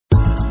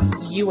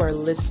You are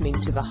listening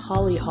to The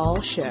Holly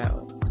Hall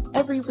Show.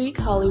 Every week,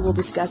 Holly will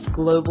discuss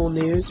global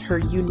news, her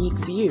unique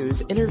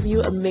views, interview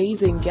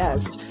amazing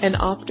guests, and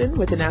often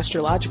with an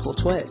astrological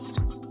twist.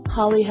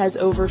 Holly has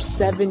over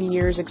 7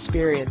 years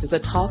experience as a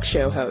talk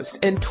show host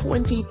and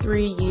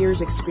 23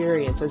 years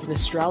experience as an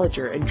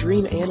astrologer and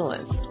dream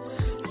analyst.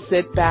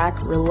 Sit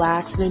back,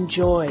 relax, and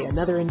enjoy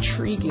another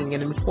intriguing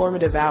and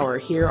informative hour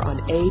here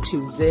on A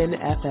to Zen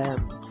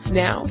FM.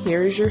 Now,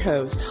 here's your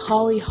host,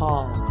 Holly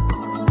Hall.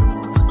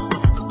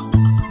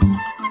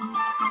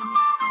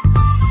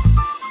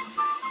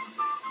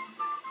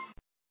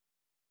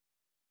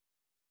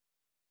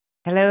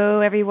 Hello,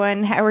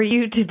 everyone. How are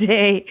you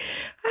today?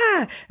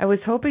 I was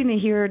hoping to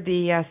hear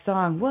the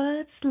song,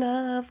 What's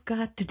Love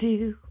Got to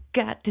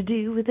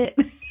Do with It?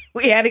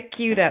 We had it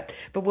queued up,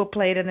 but we'll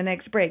play it in the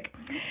next break.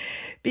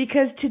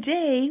 Because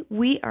today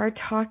we are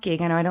talking,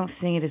 I know I don't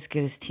sing it as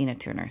good as Tina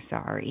Turner,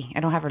 sorry. I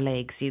don't have her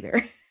legs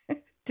either.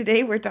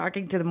 Today we're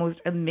talking to the most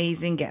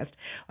amazing guest.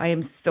 I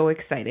am so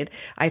excited.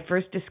 I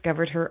first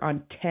discovered her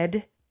on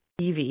TED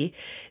TV.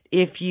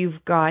 If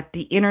you've got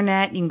the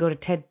internet, you can go to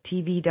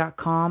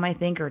tedtv.com, I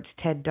think, or it's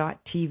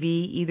ted.tv,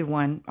 either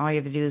one. All you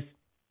have to do is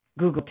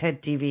Google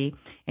TED TV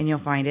and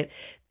you'll find it.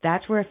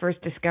 That's where I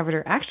first discovered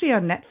her, actually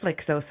on Netflix,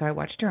 though, so I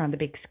watched her on the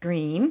big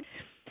screen.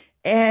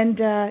 And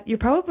you're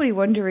probably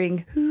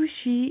wondering who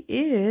she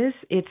is.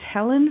 It's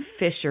Helen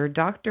Fisher,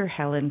 Dr.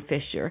 Helen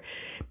Fisher.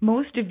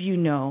 Most of you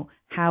know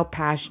how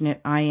passionate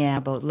I am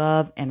about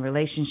love and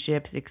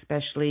relationships,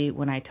 especially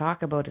when I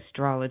talk about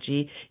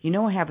astrology. You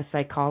know I have a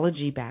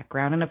psychology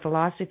background and a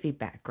philosophy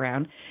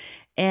background,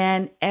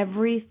 and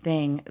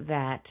everything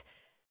that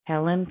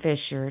Helen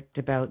Fisher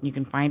about, you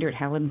can find her at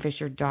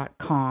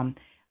helenfisher.com,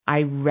 I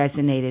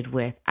resonated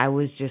with. I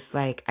was just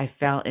like, I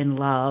fell in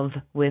love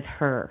with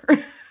her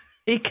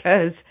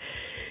because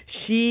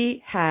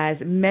she has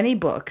many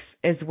books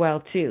as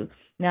well, too.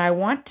 Now, I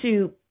want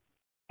to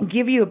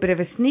give you a bit of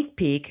a sneak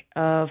peek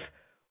of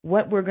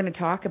what we're going to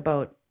talk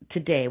about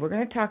today. We're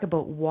going to talk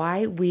about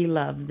why we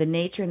love, the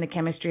nature and the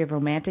chemistry of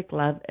romantic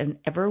love, and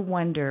ever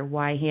wonder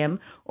why him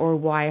or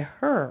why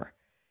her.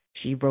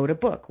 She wrote a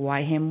book,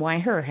 Why Him, Why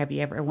Her. Have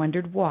you ever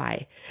wondered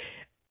why?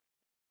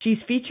 She's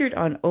featured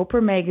on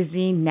Oprah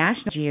Magazine,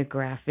 National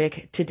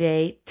Geographic,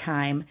 Today,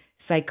 Time,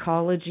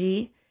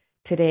 Psychology,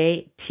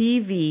 Today,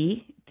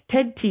 TV,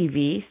 TED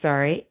TV,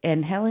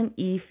 and Helen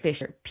E.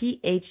 Fisher,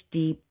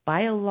 PhD,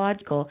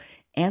 biological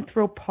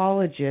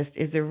anthropologist,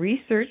 is a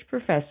research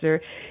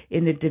professor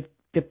in the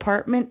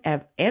Department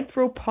of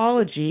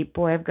Anthropology.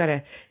 Boy, I've got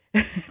a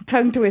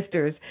tongue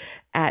twisters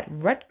at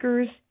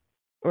Rutgers,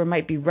 or it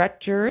might be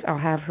Rutgers, I'll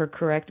have her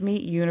correct me,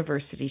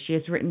 University. She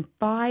has written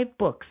 5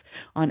 books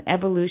on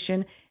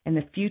evolution and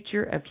the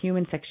future of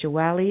human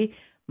sexuality,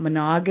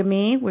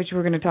 monogamy, which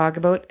we're going to talk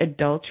about,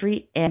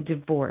 adultery, and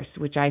divorce,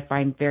 which I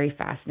find very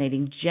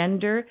fascinating,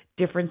 gender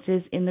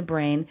differences in the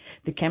brain,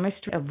 the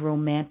chemistry of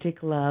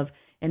romantic love,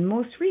 and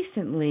most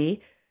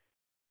recently,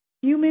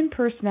 human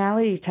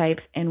personality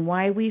types and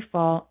why we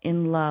fall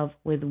in love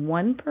with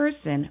one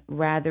person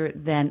rather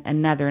than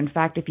another. In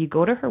fact, if you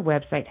go to her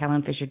website,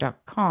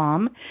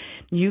 helenfisher.com,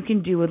 you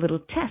can do a little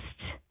test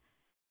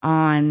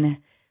on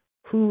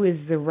who is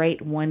the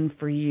right one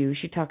for you.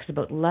 She talks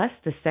about lust,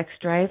 the sex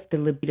drive, the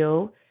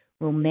libido,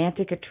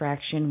 romantic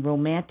attraction,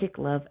 romantic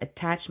love,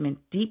 attachment,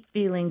 deep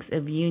feelings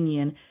of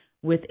union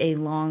with a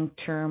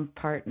long-term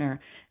partner.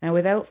 Now,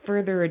 without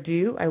further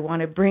ado, I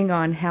want to bring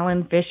on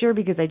Helen Fisher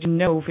because I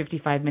know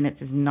 55 minutes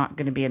is not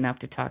going to be enough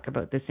to talk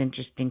about this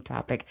interesting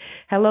topic.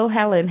 Hello,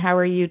 Helen. How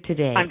are you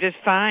today? I'm just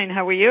fine.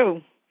 How are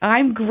you?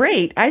 I'm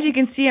great. As you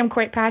can see, I'm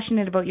quite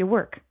passionate about your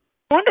work.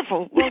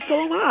 Wonderful. Well, so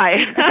am I.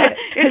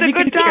 It's a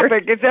good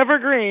topic. It's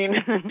evergreen.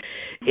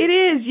 It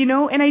is,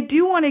 and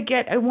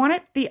I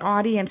want the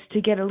audience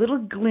to get a little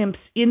glimpse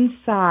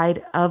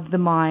inside of the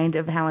mind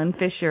of Helen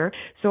Fisher.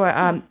 So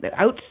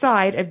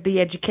outside of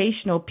the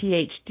educational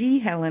PhD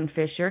Helen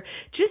Fisher,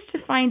 just to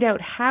find out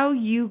how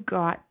you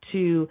got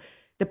to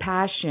the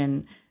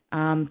passion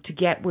to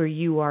get where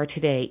you are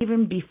today,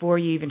 even before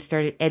you even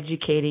started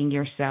educating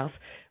yourself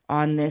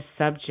on this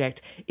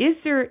subject. Is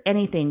there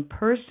anything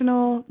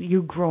personal,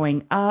 you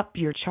growing up,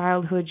 your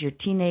childhood, your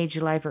teenage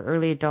life, or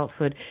early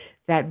adulthood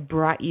that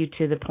brought you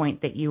to the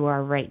point that you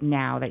are right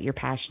now that you're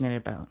passionate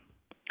about?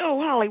 Oh,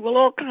 Holly, well,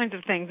 all kinds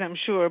of things, I'm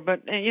sure.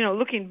 But,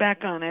 looking back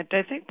on it,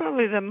 I think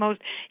probably the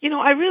most,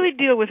 I really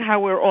deal with how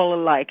we're all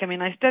alike. I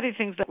mean, I study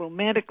things like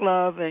romantic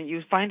love, and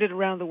you find it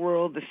around the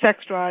world. The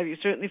sex drive, you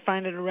certainly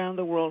find it around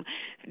the world.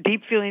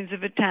 Deep feelings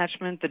of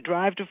attachment, the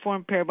drive to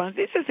form pair bonds.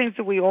 These are things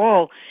that we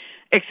all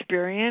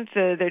experience.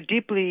 They're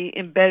deeply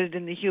embedded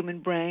in the human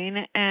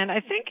brain. And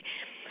I think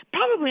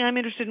probably I'm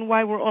interested in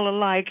why we're all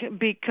alike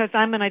because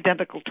I'm an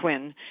identical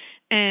twin.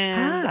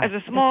 And as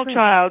a small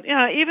child,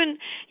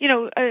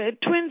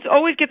 twins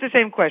always get the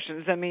same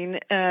questions. I mean,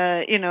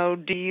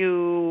 do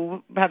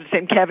you have the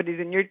same cavities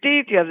in your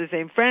teeth? Do you have the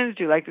same friends?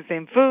 Do you like the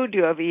same food? Do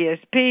you have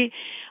ESP?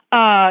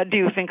 do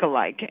you think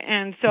alike?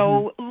 And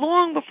so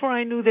long before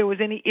I knew there was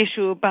any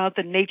issue about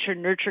the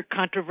nature-nurture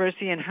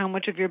controversy and how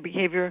much of your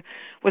behavior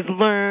was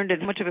learned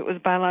and how much of it was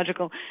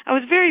biological, I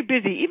was very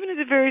busy, even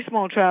as a very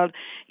small child,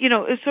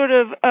 sort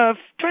of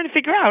trying to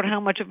figure out how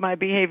much of my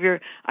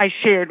behavior I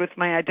shared with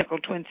my identical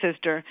twin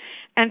sister.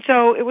 And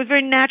so it was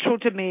very natural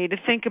to me to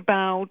think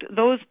about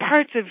those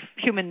parts of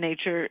human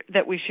nature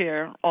that we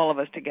share, all of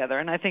us together.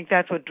 And I think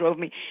that's what drove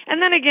me.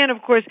 And then again,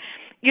 of course,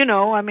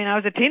 I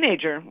was a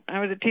teenager. I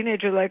was a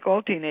teenager like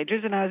all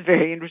teenagers, and I was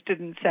very interested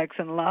in sex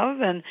and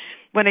love. And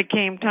when it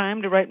came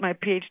time to write my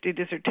PhD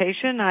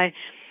dissertation, I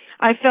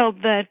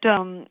felt that,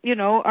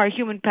 our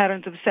human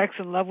patterns of sex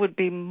and love would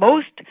be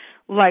most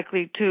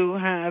likely to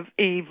have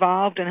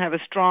evolved and have a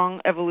strong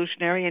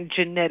evolutionary and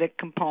genetic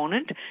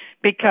component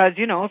because,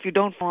 if you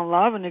don't fall in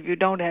love and if you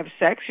don't have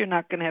sex, you're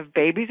not going to have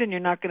babies and you're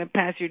not going to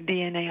pass your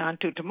DNA on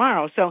to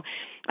tomorrow. So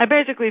I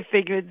basically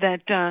figured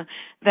that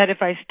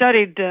if I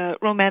studied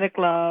romantic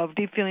love,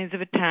 deep feelings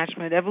of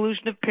attachment,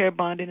 evolution of pair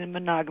bonding and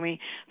monogamy,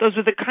 those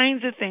were the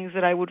kinds of things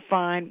that I would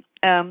find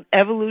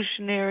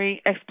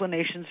evolutionary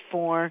explanations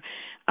for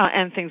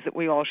and things that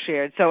we all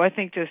shared. So I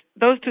think just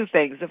those two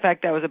things, the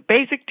fact that I was a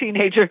basic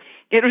teenager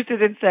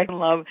interested in sex and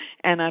love,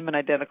 and I'm an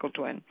identical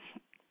twin.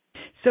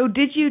 So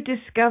did you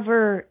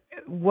discover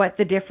what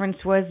the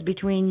difference was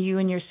between you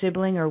and your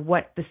sibling, or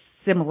what the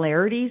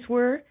similarities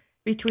were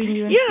between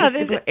you and your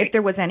sibling, if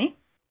there was any?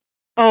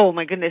 Oh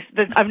my goodness!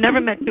 I've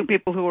never met two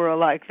people who are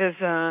alike.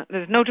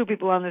 There's no two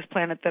people on this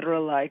planet that are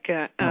alike.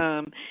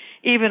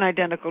 Even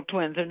identical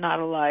twins are not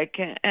alike.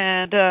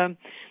 And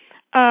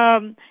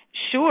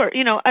sure,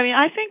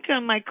 I think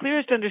my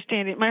clearest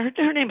understanding.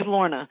 Her name is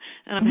Lorna,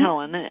 and I'm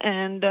Helen,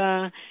 and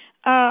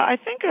I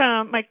think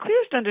my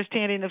clearest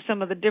understanding of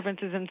some of the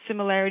differences and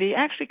similarity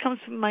actually comes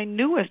from my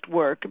newest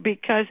work,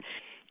 because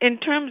in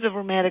terms of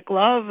romantic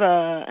love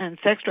and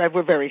sex drive,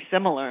 we're very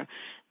similar.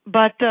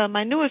 But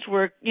my newest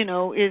work,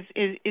 is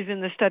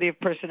in the study of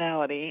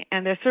personality,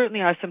 and there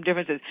certainly are some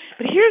differences.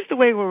 But here's the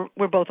way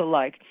we're both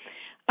alike.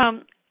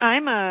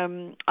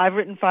 I've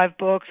written 5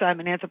 books. I'm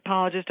an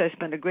anthropologist. I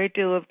spend a great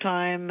deal of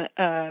time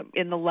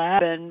in the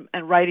lab and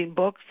writing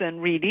books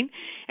and reading.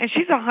 And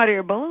she's a hot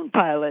air balloon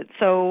pilot,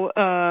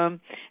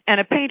 and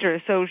a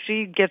painter. So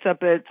she gets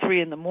up at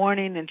 3 a.m.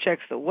 and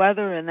checks the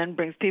weather, and then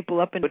brings people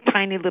up into a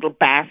tiny little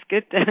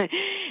basket in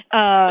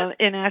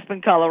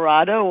Aspen,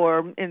 Colorado,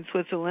 or in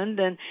Switzerland.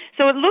 And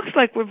so it looks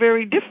like we're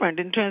very different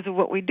in terms of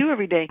what we do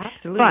every day.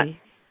 Absolutely.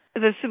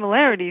 But the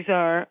similarities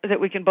are that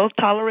we can both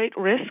tolerate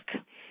risk.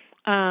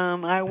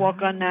 I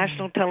walk on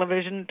national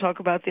television and talk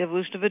about the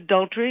evolution of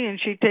adultery, and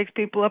she takes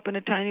people up in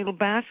a tiny little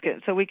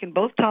basket. So we can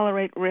both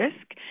tolerate risk.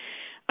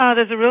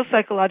 There's a real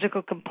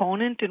psychological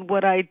component in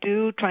what I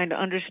do, trying to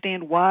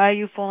understand why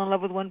you fall in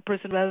love with one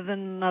person rather than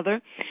another.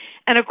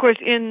 And of course,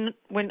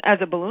 as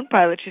a balloon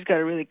pilot, she's got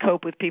to really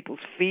cope with people's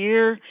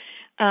fear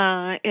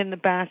in the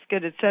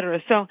basket, et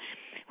cetera. So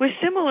we're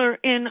similar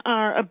in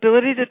our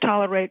ability to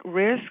tolerate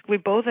risk. We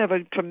both have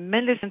a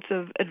tremendous sense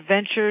of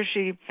adventure.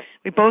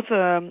 We both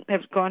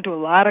have gone to a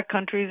lot of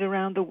countries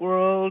around the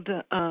world,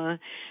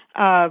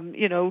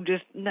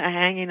 just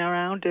hanging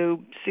around to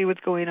see what's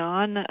going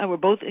on. We're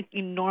both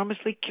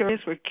enormously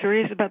curious. We're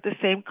curious about the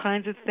same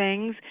kinds of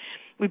things.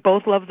 We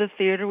both love the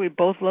theater. We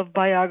both love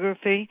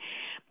biography.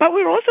 But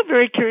we're also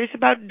very curious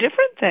about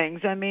different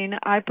things. I mean,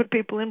 I put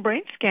people in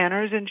brain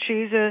scanners, and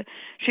she's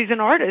an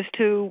artist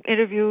who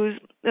interviews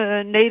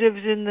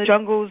natives in the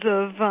jungles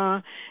of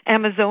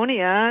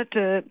Amazonia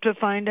to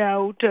find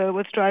out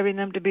what's driving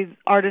them to be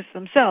artists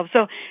themselves.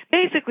 So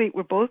basically,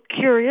 we're both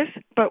curious,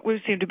 but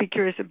we seem to be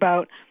curious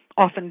about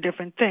often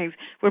different things.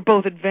 We're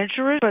both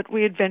adventurers, but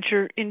we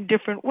adventure in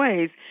different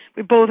ways.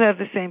 We both have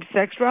the same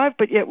sex drive,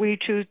 but yet we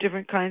choose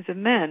different kinds of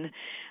men.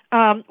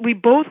 We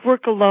both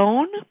work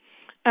alone.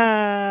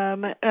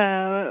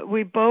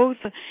 We both.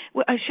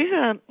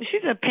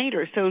 She's a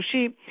painter, so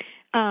she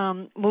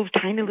moves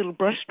tiny little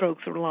brush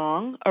strokes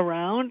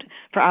around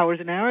for hours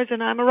and hours,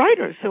 and I'm a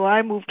writer, so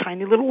I move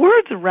tiny little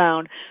words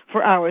around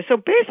for hours. So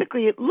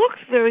basically, it looks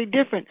very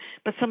different,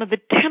 but some of the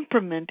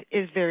temperament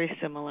is very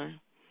similar.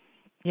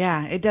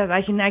 Yeah, it does.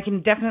 I can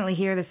definitely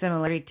hear the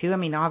similarity too. I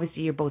mean,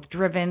 obviously you're both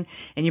driven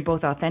and you're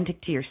both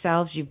authentic to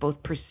yourselves. You've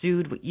both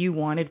pursued what you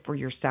wanted for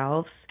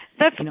yourselves.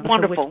 That's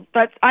wonderful.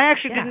 I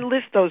actually didn't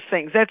list those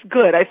things. That's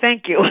good. I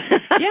thank you.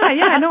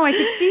 No, I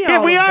can see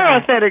all we of are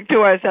that. authentic to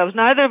ourselves.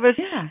 Neither of us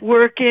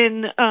work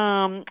in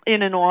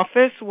an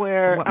office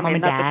where what Mom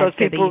and Dad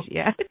said people.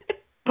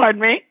 Pardon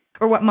me?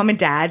 Or what Mom and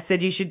Dad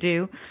said you should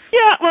do.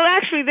 Yeah, well,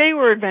 actually, they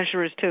were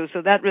adventurers too,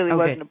 so that really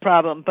wasn't a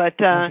problem. But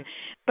neither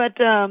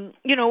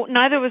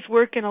of us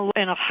work in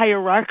a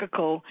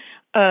hierarchical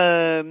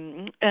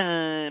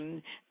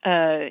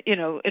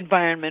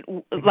environment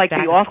like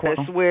the office,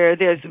 where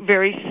there's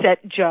very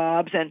set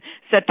jobs and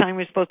set time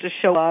you're supposed to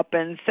show up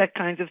and set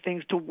kinds of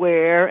things to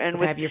wear, and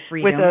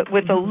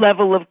with a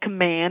level of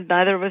command.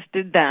 Neither of us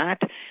did that.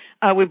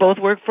 We both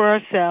work for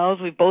ourselves.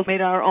 We both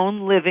made our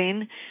own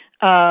living.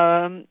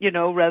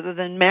 Rather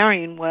than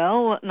marrying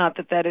well. Not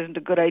that isn't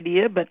a good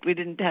idea, but we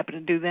didn't happen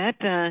to do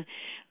that.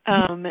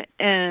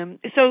 And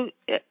so,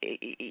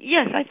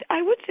 yes,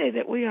 I would say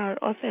that we are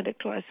authentic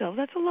to ourselves.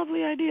 That's a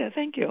lovely idea.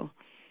 Thank you.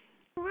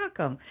 You're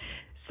welcome.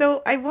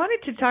 So I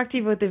wanted to talk to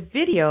you about the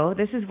video.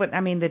 This is what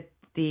I mean,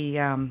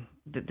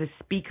 the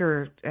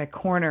speaker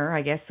corner,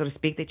 I guess, so to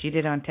speak, that you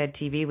did on TED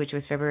TV, which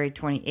was February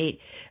 28,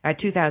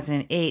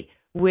 2008,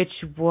 which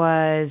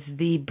was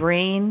the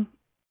brain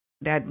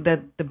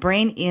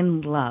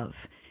in love.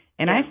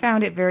 And Yeah. I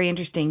found it very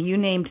interesting. You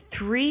named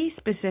 3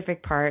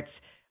 specific parts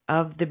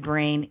of the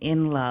brain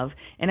in love.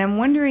 And I'm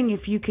wondering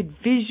if you could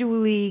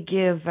visually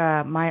give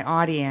my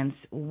audience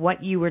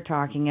what you were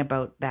talking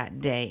about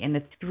that day and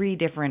the 3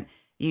 different,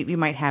 you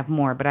might have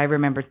more, but I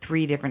remember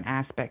 3 different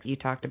aspects you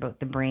talked about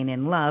the brain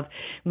in love.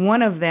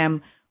 One of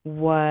them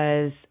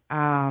was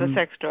The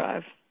sex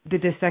drive.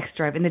 The sex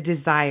drive and the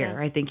desire.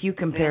 Yeah. I think you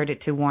compared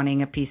it to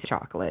wanting a piece of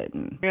chocolate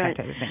and Right. that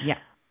type of thing. Yeah.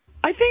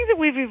 I think that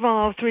we've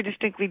evolved 3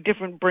 distinctly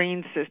different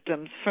brain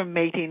systems for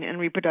mating and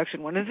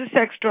reproduction. One is the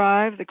sex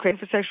drive, the craving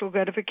for sexual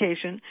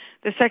gratification.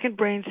 The second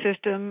brain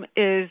system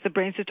is the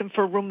brain system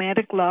for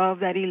romantic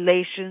love, that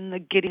elation, the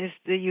giddiness,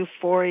 the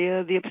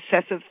euphoria, the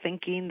obsessive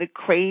thinking, the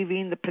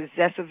craving, the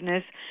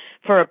possessiveness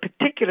for a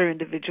particular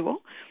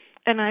individual.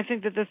 And I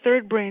think that the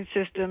third brain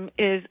system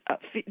is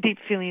deep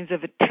feelings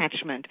of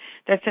attachment,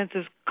 that sense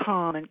of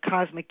calm and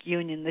cosmic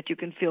union that you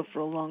can feel for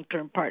a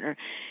long-term partner.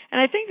 And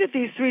I think that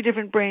these 3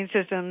 different brain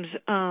systems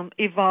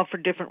evolve for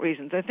different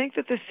reasons. I think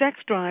that the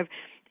sex drive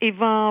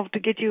evolved to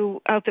get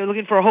you out there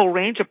looking for a whole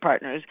range of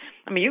partners.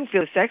 I mean, you can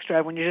feel the sex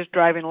drive when you're just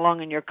driving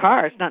along in your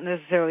car. It's not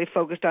necessarily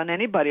focused on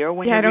anybody, or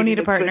when you're I don't reading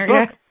need a partner.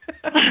 good book.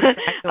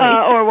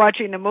 Yeah. Or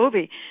watching a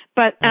movie.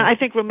 But I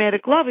think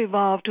romantic love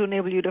evolved to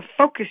enable you to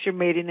focus your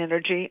mating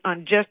energy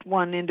on just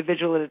one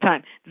individual at a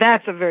time.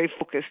 That's a very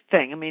focused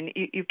thing. I mean,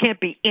 you can't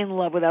be in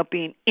love without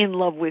being in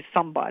love with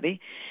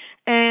somebody.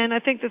 And I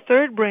think the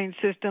third brain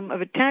system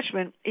of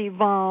attachment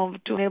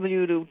evolved to enable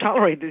you to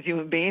tolerate this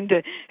human being,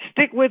 to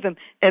stick with them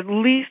at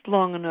least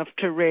long enough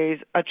to raise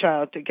a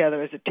child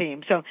together as a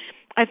team. So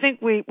I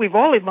think we've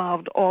all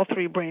evolved all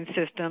 3 brain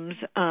systems.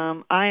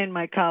 I and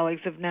my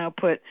colleagues have now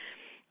put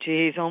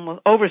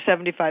almost over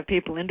 75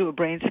 people into a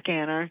brain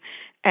scanner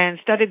and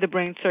studied the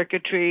brain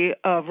circuitry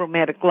of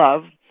romantic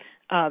love,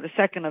 the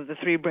second of the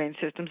 3 brain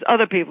systems.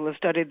 Other people have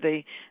studied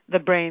the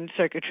brain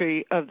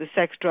circuitry of the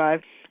sex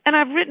drive. And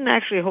I've written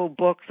actually whole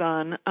books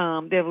on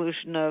the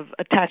evolution of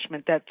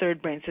attachment, that third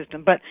brain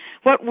system. But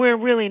what we're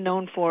really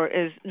known for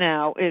is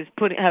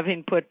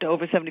having put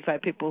over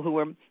 75 people who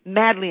were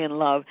madly in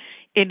love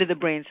into the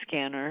brain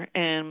scanner.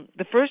 And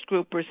the first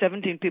group were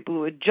 17 people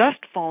who had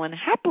just fallen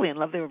happily in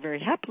love. They were very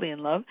happily in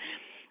love.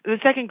 The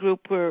second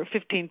group were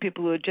 15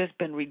 people who had just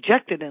been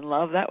rejected in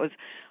love. That was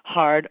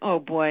hard. Oh,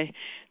 boy,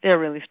 they're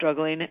really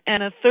struggling.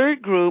 And a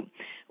third group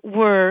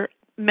were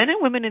men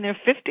and women in their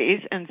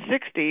 50s and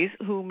 60s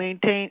who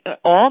maintained,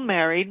 all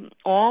married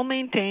an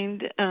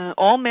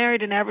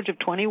average of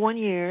 21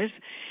 years,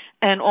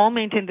 and all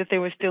maintained that they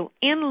were still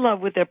in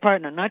love with their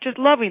partner, not just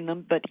loving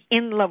them, but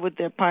in love with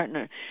their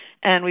partner.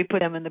 And we put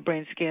them in the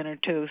brain scanner,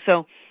 too.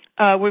 So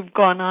we've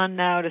gone on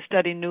now to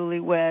study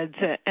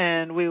newlyweds,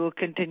 and we will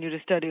continue to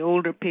study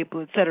older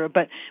people, et cetera.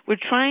 But we're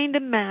trying to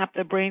map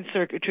the brain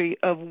circuitry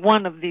of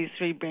one of these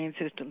 3 brain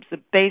systems, the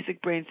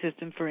basic brain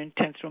system for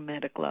intense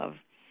romantic love.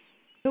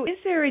 So is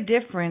there a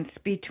difference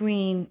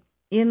between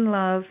in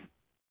love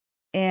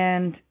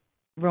and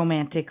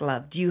romantic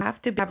love? Do you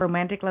have to have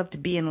romantic love to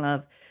be in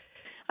love?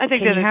 I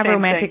think Can you have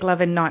romantic love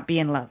and not be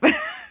in love?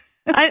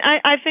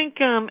 I think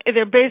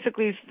they're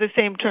basically the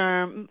same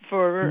term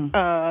for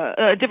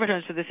different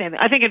terms for the same thing.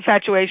 I think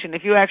infatuation,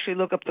 if you actually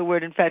look up the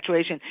word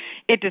infatuation,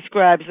 it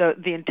describes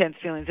the intense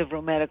feelings of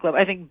romantic love.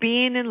 I think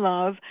being in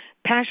love,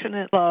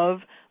 passionate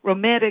love,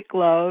 romantic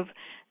love,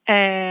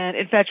 and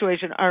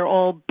infatuation are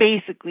all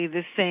basically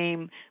the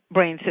same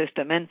brain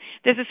system. And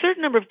there's a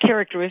certain number of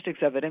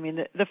characteristics of it. I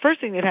mean, the first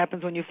thing that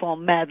happens when you fall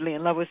madly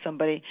in love with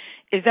somebody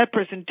is that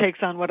person takes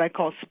on what I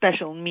call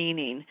special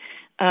meaning.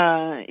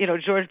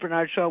 George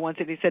Bernard Shaw once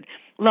said, he said,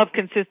 love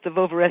consists of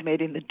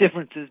overestimating the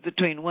differences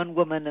between one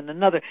woman and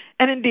another.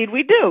 And indeed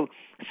we do.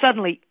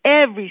 Suddenly,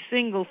 every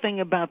single thing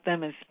about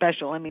them is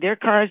special. I mean, their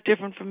car is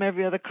different from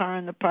every other car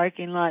in the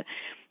parking lot.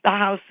 The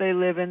house they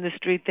live in, the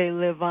street they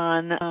live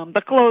on,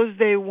 the clothes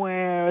they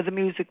wear, the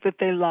music that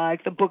they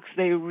like, the books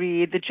they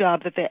read, the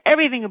job that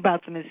everything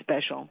about them is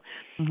special.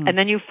 Mm-hmm. And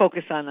then you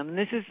focus on them. And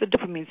this is the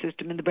dopamine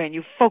system in the brain.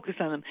 You focus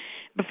on them.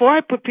 Before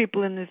I put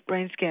people in this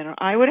brain scanner,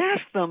 I would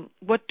ask them,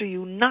 what do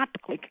you not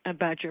like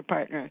about your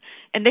partner?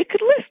 And they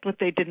could list what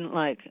they didn't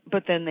like,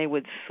 but then they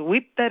would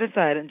sweep that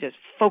aside and just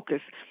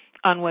focus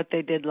on what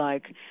they did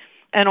like.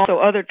 And also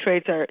other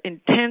traits are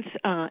intense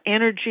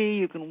energy.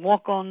 You can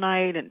walk all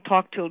night and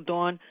talk till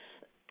dawn.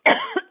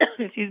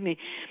 Excuse me.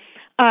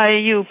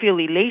 You feel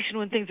elation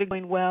when things are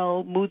going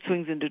well, mood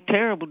swings into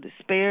terrible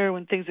despair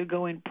when things are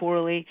going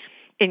poorly,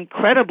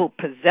 incredible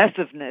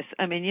possessiveness.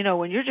 I mean,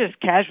 when you're just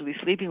casually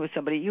sleeping with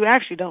somebody, you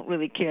actually don't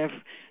really care if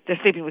they're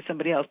sleeping with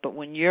somebody else. But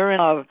when you're in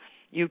love,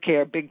 you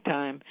care big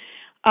time.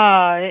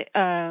 A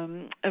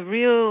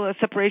real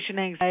separation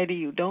anxiety.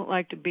 You don't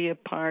like to be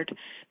apart.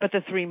 But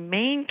the three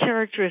main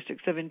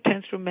characteristics of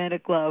intense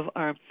romantic love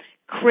are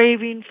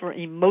craving for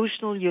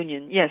emotional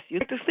union. Yes, you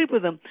like to sleep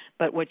with them,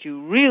 but what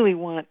you really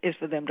want is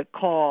for them to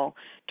call,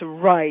 to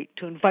write,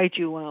 to invite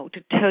you out,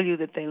 to tell you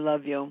that they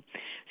love you.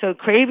 So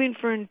craving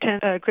for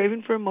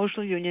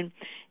emotional union,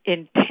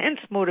 intense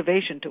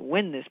motivation to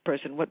win this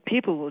person. What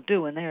people will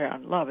do when they're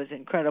in love is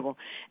incredible.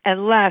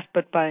 And last,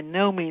 but by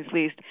no means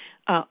least,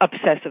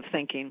 obsessive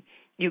thinking.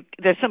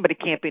 There's somebody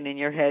camping in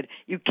your head.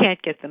 You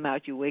can't get them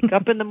out. You wake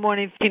up in the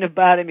morning thinking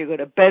about him. You go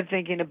to bed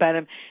thinking about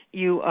him.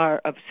 You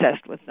are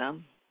obsessed with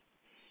them.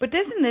 But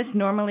isn't this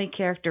normally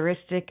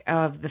characteristic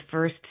of the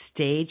first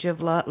stage of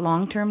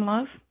long-term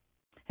love?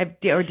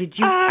 Or did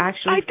you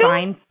actually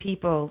find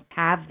people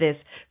have this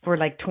for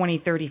like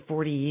 20, 30,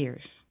 40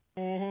 years?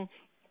 Mm-hmm.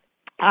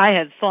 I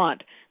had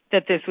thought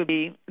that this would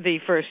be the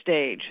first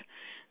stage,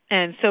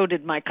 and so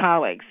did my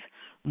colleagues.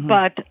 Mm-hmm.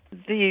 But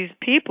these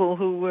people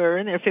who were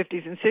in their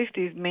 50s and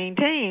 60s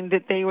maintained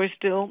that they were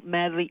still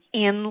madly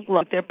in love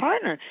with their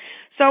partner.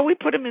 So we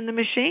put them in the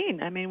machine.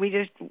 I mean, we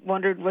just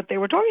wondered what they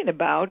were talking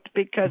about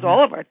because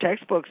all of our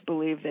textbooks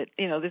believe that,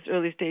 this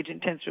early stage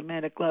intense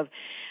romantic love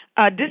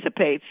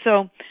dissipates.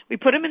 So we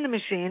put them in the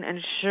machine, and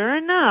sure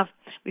enough,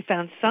 we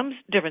found some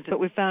differences, but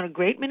we found a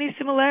great many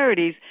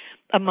similarities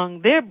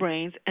among their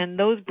brains and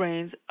those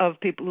brains of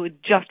people who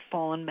had just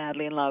fallen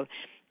madly in love.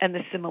 And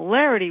the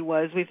similarity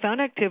was we found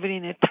activity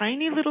in a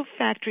tiny little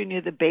factory near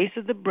the base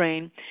of the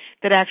brain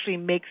that actually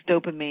makes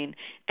dopamine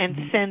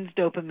and sends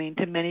dopamine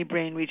to many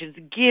brain regions,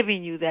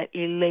 giving you that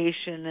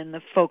elation and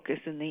the focus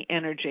and the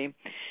energy.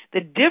 The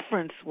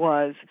difference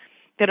was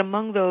that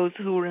among those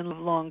who were in love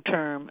long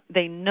term,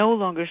 they no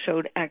longer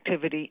showed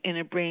activity in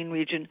a brain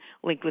region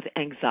linked with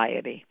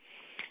anxiety.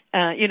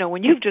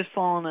 When you've just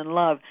fallen in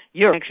love,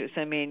 you're anxious.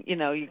 I mean,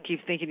 you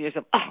keep thinking to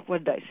yourself,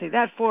 what did I say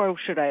that for?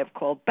 Should I have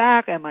called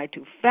back? Am I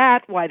too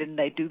fat? Why didn't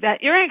I do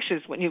that? You're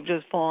anxious when you've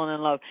just fallen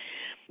in love.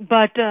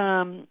 But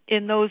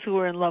in those who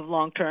are in love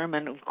long term,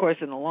 and of course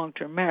in a long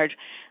term marriage,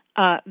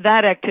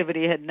 that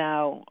activity had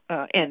now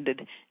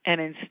ended, and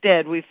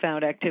instead we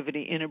found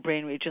activity in a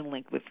brain region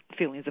linked with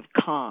feelings of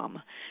calm.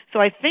 So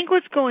I think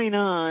what's going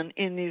on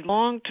in these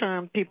long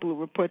term people who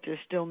report they're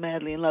still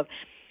madly in love,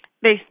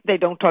 They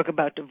don't talk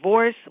about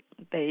divorce.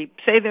 They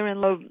say they're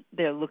in love.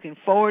 They're looking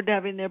forward to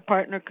having their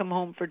partner come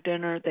home for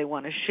dinner. They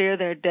want to share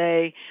their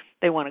day.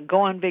 They want to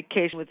go on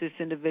vacation with this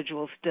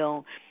individual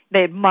still.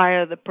 They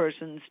admire the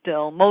person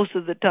still. Most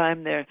of the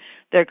time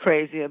they're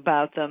crazy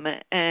about them,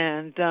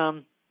 and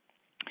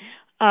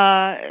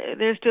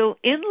they're still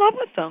in love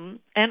with them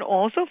and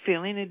also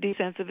feeling a deep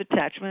sense of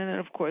attachment and,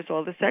 of course,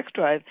 all the sex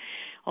drive.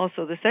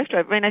 Also the sex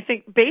drive. I mean, I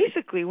think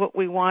basically what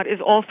we want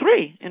is all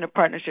three in a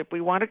partnership.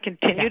 We want to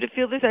continue to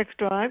feel the sex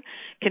drive,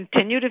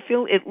 continue to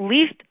feel at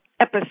least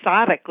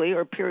episodically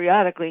or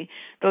periodically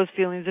those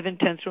feelings of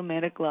intense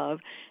romantic love,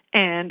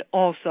 and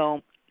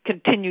also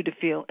continue to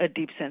feel a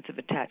deep sense of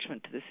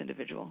attachment to this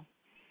individual.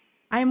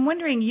 I'm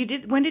wondering,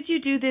 when did you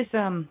do this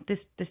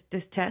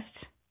test?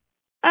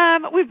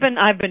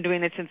 I've been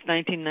doing it since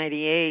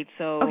 1998,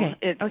 so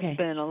it's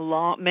been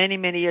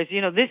many years.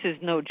 This is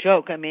no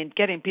joke. I mean,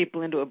 getting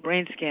people into a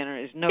brain scanner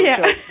is no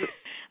joke.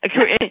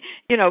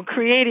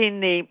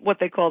 Creating what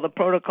they call the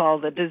protocol,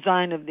 the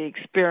design of the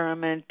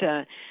experiment,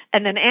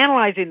 and then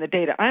analyzing the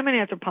data. I'm an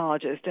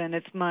anthropologist, and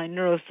it's my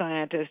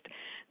neuroscientist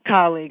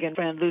colleague and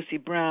friend Lucy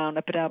Brown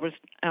up at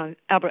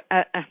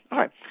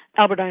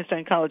Albert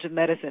Einstein College of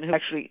Medicine, who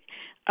actually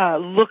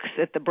looks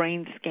at the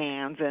brain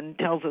scans and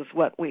tells us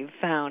what we've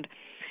found.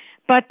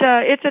 But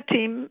it's a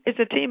team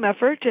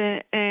effort,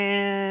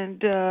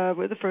 and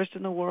we're the first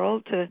in the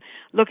world to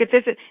look at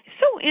this. It's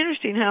so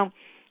interesting how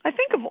I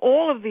think of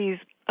all of these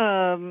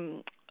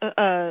brain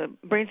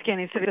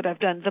scanning studies that I've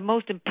done, the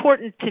most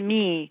important to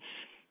me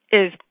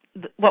is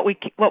what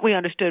we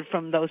understood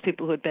from those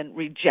people who had been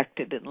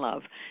rejected in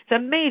love. It's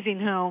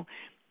amazing how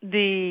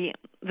the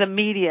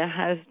media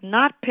has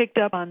not picked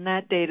up on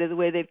that data the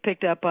way they've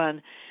picked up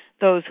on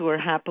those who are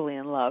happily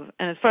in love.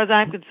 And as far as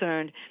I'm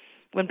concerned,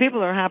 when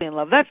people are happy in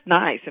love, that's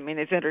nice. I mean,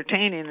 it's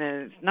entertaining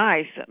and it's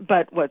nice.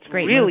 But what's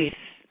really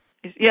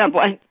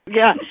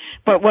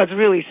but what's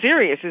really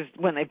serious is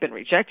when they've been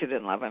rejected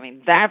in love. I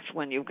mean, that's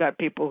when you've got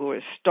people who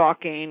are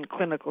stalking,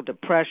 clinical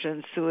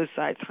depression,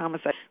 suicides,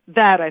 homicides.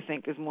 That, I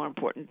think, is more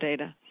important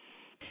data.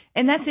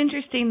 And that's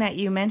interesting that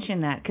you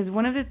mentioned that, because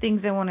one of the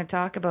things I want to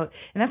talk about,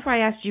 and that's why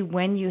I asked you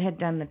when you had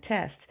done the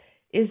test,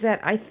 is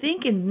that I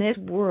think in this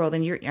world,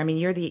 and you're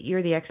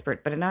the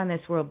expert, but not in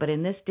this world, but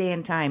in this day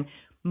and time,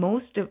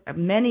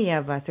 many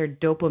of us are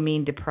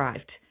dopamine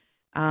deprived.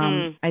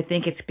 I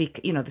think it's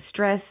the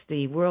stress,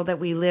 the world that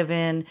we live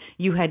in.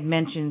 You had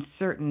mentioned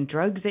certain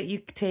drugs that you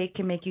take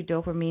can make you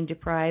dopamine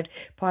deprived.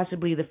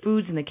 Possibly the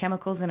foods and the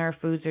chemicals in our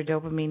foods are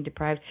dopamine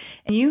deprived.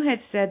 And you had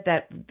said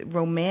that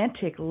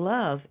romantic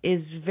love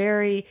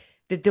the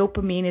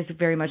dopamine is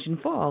very much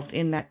involved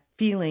in that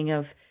feeling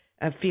of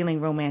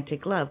feeling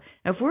romantic love.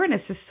 Now, if we're in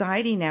a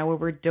society now where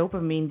we're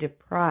dopamine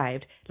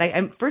deprived,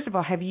 first of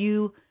all, have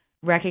you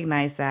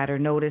recognize that or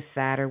notice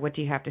that, or what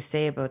do you have to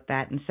say about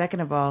that? And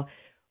second of all,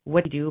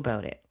 what do you do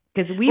about it?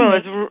 Because it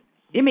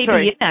may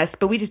be in us,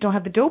 but we just don't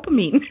have the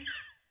dopamine.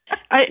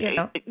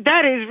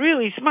 That is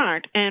really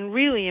smart and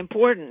really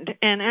important.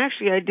 And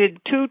actually, I did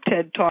 2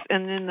 TED Talks,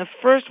 and in the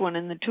first one,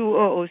 in the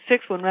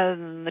 2006 one, rather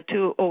than the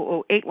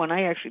 2008 one,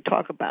 I actually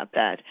talk about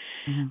that.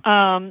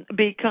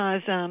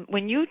 Because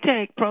when you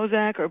take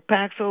Prozac or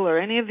Paxil or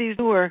any of these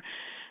newer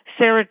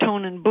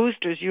serotonin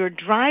boosters, you're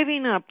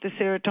driving up the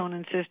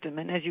serotonin system,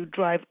 and as you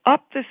drive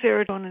up the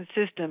serotonin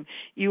system,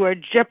 you are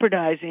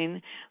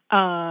jeopardizing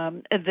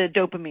the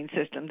dopamine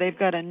system. They've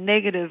got a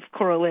negative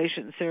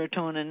correlation,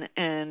 serotonin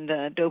and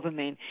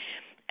dopamine.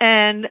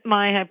 And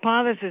my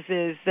hypothesis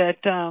is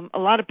that a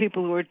lot of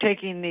people who are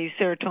taking these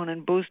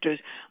serotonin boosters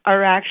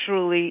are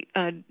actually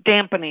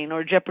dampening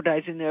or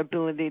jeopardizing their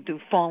ability to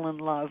fall in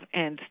love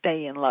and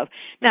stay in love.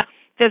 Now,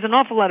 there's an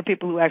awful lot of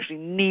people who actually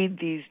need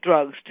these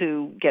drugs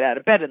to get out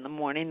of bed in the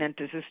morning and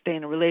to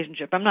sustain a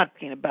relationship. I'm not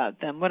talking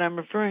about them. What I'm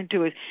referring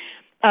to is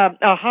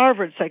a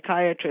Harvard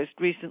psychiatrist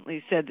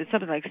recently said that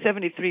something like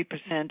 73%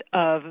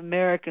 of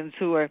Americans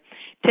who are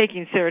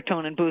taking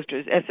serotonin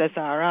boosters,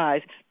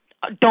 SSRIs,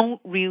 don't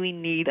really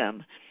need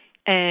them.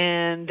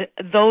 And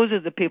those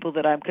are the people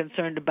that I'm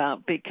concerned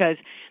about, because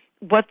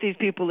what these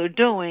people are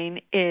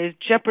doing is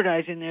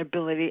jeopardizing their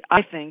ability,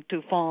 I think,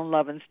 to fall in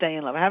love and stay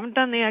in love. I haven't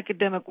done the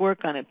academic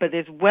work on it, but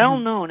it's well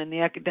known in the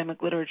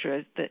academic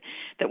literature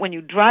that when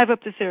you drive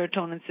up the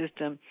serotonin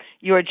system,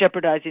 you are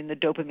jeopardizing the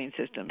dopamine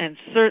system. And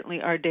certainly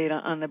our data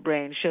on the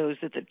brain shows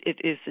that it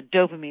is the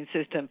dopamine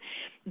system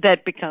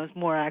that becomes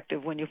more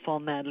active when you fall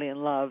madly in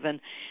love. And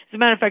as a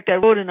matter of fact, I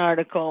wrote an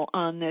article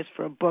on this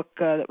for a book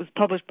that was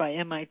published by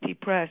MIT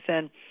Press,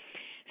 and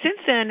since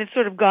then, it's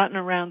sort of gotten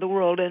around the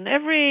world, and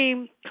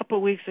every couple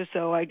of weeks or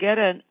so, I get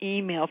an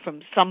email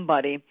from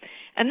somebody,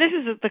 and this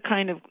is the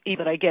kind of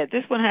email that I get.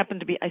 This one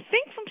happened to be, I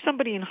think, from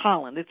somebody in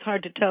Holland. It's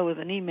hard to tell with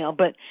an email,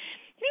 but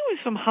he was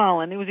from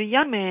Holland. It was a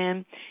young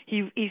man.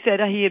 He said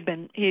he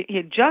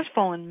had just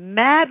fallen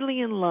madly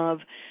in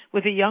love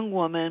with a young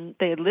woman.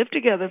 They had lived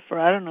together for,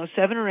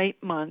 7 or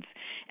 8 months,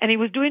 and he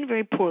was doing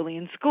very poorly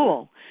in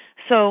school.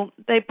 So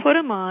they put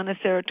him on a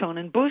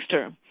serotonin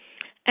booster.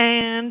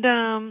 And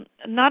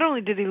not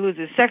only did he lose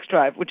his sex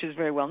drive, which is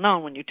very well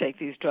known when you take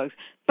these drugs,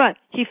 but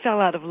he fell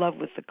out of love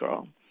with the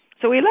girl.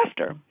 So he left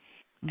her.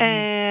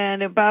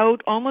 And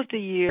about almost a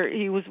year,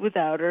 he was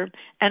without her.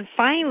 And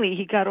finally,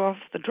 he got off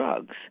the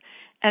drugs.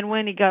 And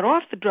when he got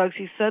off the drugs,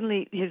 he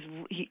suddenly,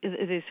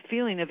 his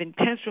feeling of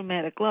intense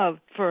romantic love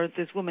for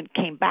this woman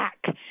came back.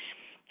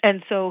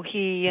 And so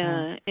he,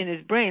 in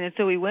his brain, and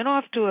so he went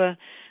off to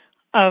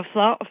a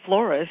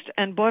florist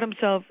and bought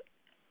himself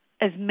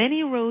as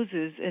many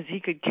roses as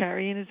he could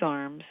carry in his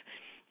arms,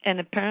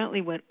 and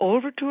apparently went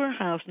over to her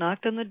house,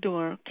 knocked on the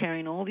door,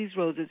 carrying all these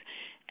roses,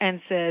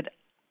 and said,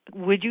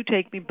 "Would you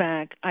take me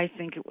back? I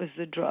think it was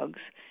the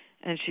drugs."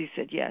 And she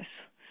said yes.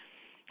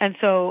 And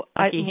so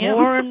Lucky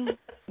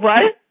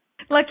what?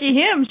 Lucky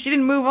him. She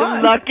didn't move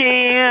on. Lucky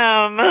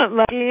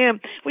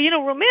him.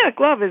 Well, romantic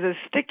love is a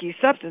sticky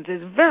substance.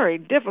 It's very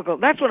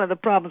difficult. That's one of the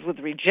problems with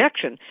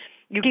rejection.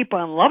 You keep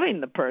on loving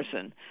the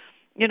person.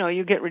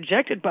 You get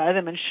rejected by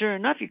them, and sure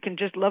enough, you can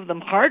just love them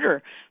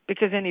harder,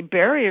 because any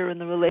barrier in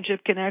the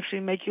relationship can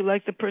actually make you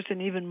like the person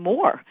even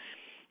more.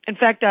 In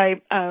fact,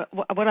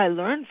 what I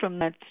learned from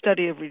that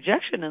study of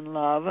rejection in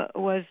love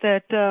was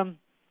that,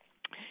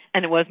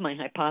 and it was my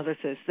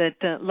hypothesis,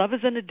 that love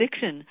is an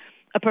addiction,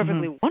 a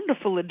perfectly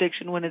wonderful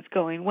addiction when it's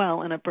going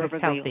well, and a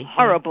perfectly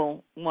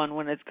horrible one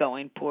when it's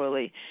going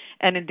poorly.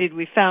 And indeed,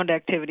 we found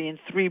activity in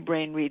 3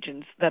 brain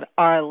regions that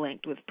are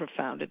linked with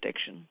profound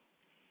addiction.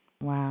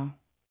 Wow.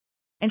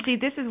 And see,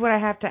 this is what I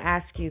have to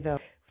ask you, though.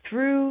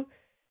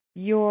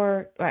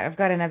 I've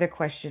got another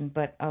question,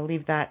 but I'll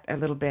leave that a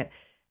little bit.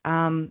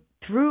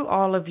 Through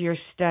all of your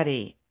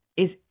study,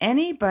 is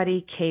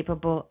anybody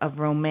capable of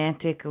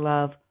romantic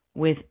love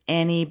with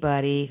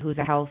anybody who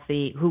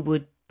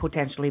would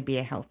potentially be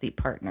a healthy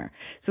partner?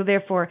 So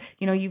therefore,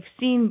 you've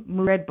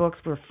read books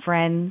where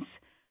friends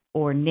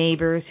or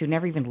neighbors who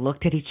never even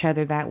looked at each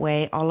other that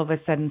way all of a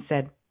sudden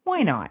said,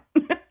 why not?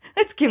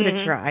 Let's give it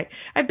a try.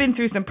 I've been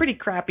through some pretty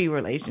crappy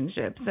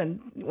relationships, and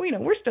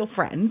we're still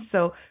friends,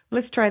 so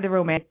let's try the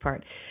romantic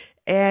part.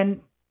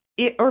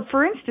 Or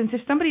for instance,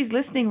 if somebody's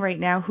listening right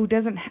now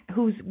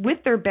who's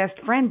with their best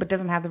friend but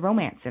doesn't have the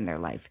romance in their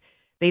life,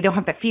 they don't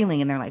have that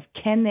feeling in their life,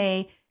 can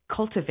they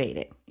cultivate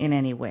it in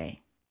any way?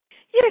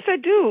 Yes, I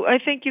do. I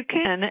think you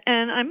can,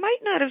 and I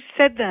might not have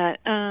said that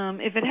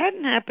if it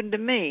hadn't happened to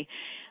me.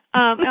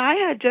 I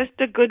had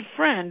just a good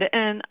friend,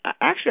 and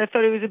actually I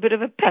thought he was a bit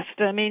of a pest.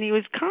 I mean, he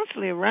was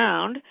constantly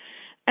around,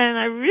 and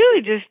I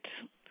really just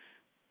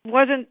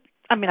wasn't,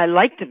 I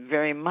liked him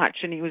very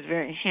much, and he was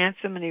very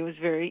handsome, and he was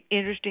very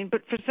interesting,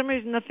 but for some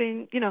reason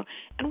nothing,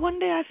 and one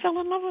day I fell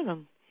in love with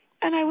him,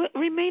 and I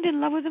remained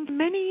in love with him for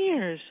many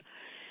years.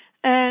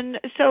 And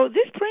so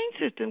this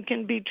brain system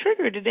can be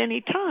triggered at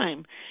any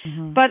time.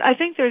 But I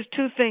think there's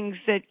 2 things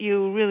that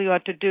you really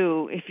ought to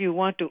do if you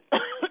want to,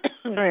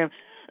 sorry,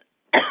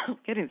 I'm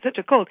getting such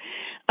a cold.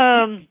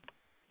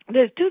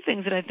 there's two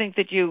things that I think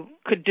that you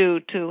could do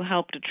to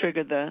help to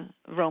trigger the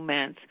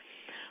romance.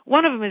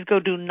 One of them is go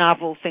do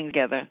novel things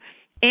together.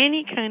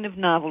 Any kind of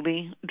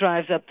novelty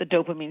drives up the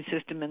dopamine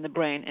system in the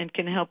brain and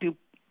can have to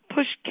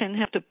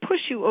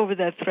push you over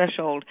that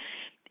threshold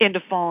into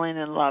falling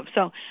in love.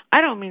 So I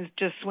don't mean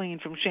just swinging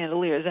from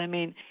chandeliers. I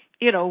mean,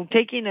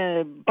 taking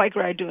a bike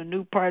ride to a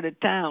new part of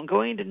town,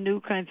 going to new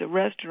kinds of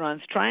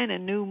restaurants, trying a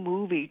new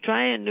movie,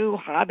 trying a new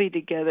hobby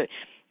together.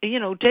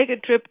 Take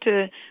a trip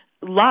to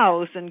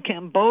Laos and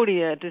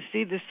Cambodia to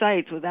see the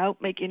sights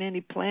without making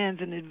any plans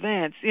in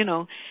advance. Any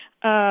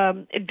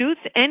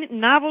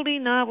novelty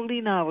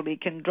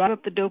can drive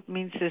up the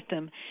dopamine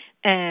system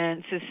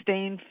and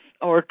sustain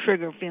or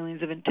trigger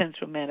feelings of intense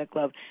romantic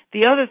love.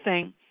 The other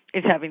thing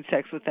is having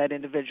sex with that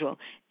individual.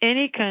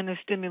 Any kind of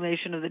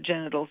stimulation of the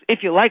genitals,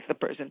 if you like the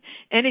person,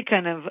 any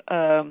kind of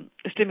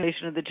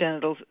stimulation of the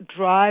genitals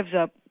drives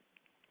up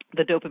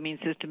the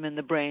dopamine system in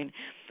the brain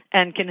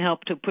and can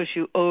help to push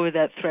you over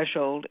that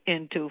threshold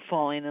into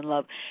falling in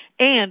love.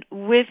 And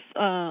with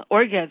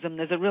orgasm,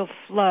 there's a real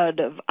flood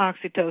of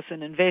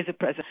oxytocin and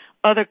vasopressin,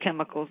 other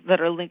chemicals that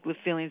are linked with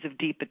feelings of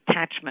deep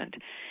attachment.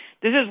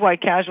 This is why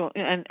casual,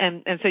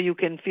 and so you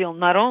can feel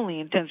not only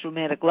intense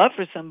romantic love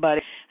for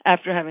somebody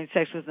after having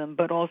sex with them,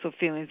 but also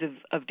feelings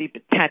of deep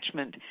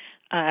attachment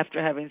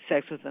after having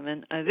sex with them.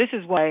 And this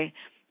is why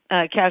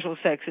casual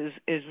sex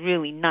is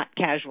really not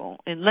casual,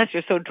 unless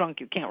you're so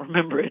drunk you can't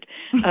remember it.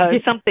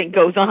 Something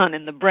goes on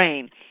in the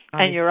brain,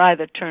 and you're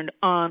either turned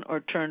on or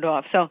turned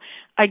off. So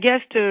I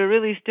guess to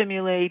really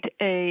stimulate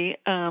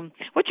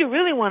what you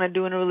really want to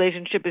do in a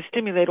relationship is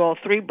stimulate all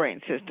three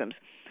brain systems.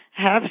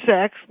 Have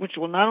sex, which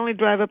will not only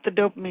drive up the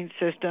dopamine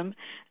system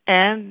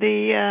and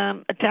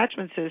the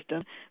attachment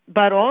system,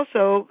 but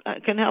also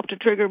can help to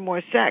trigger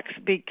more sex,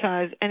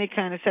 because any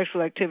kind of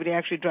sexual activity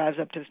actually drives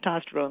up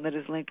testosterone that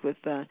is linked with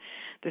the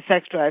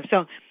sex drive.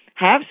 So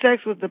have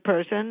sex with the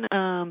person,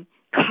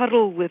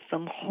 cuddle with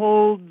them,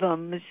 hold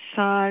them,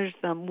 massage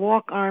them,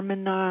 walk arm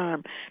in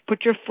arm,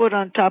 put your foot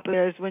on top of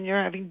theirs when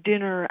you're having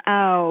dinner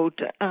out,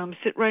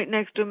 sit right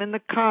next to them in the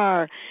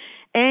car.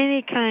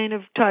 Any kind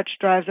of touch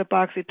drives up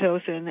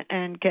oxytocin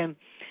and can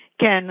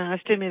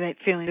stimulate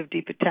feelings of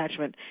deep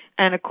attachment.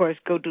 And, of course,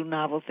 go do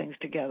novel things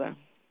together.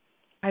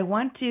 I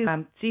want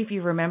to see if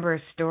you remember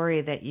a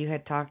story that you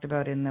had talked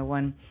about in the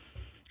one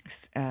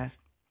TED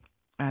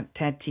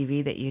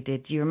TV that you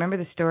did. Do you remember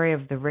the story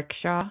of the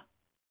rickshaw?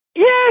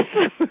 Yes.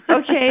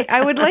 Okay,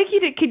 I would like you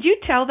to, could you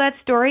tell that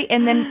story?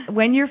 And then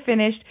when you're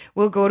finished,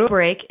 we'll go to a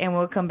break and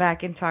we'll come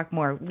back and talk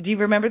more. Do you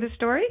remember the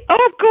story? Oh,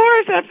 of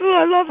course, absolutely.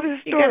 I love this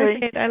story. You gotta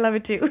say it. I love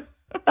it too.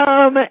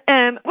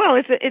 And well,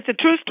 it's a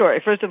true story,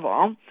 first of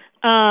all.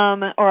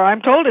 Or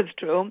I'm told it's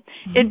true.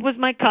 Mm-hmm. It was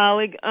my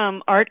colleague,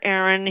 Art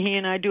Aaron. He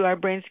and I do our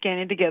brain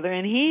scanning together,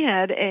 and he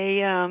had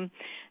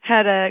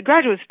a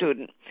graduate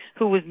student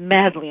who was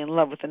madly in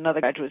love with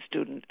another graduate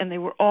student, and they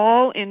were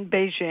all in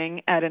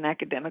Beijing at an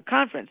academic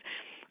conference.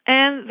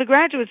 And the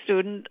graduate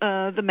student,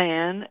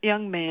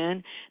 young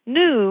man,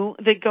 knew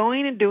that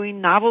going and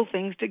doing novel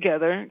things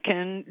together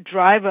can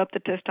drive up the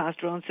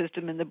testosterone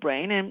system in the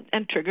brain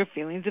and trigger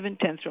feelings of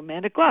intense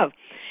romantic love.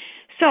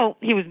 So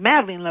he was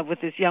madly in love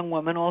with this young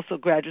woman, also a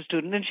graduate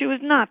student, and she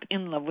was not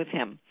in love with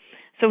him.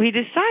 So he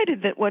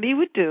decided that what he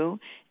would do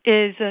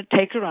is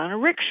take her on a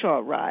rickshaw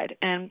ride,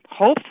 and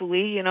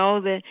hopefully,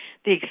 the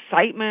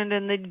excitement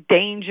and the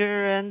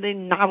danger and the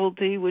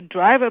novelty would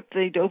drive up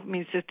the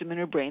dopamine system in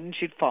her brain, and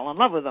she'd fall in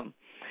love with him.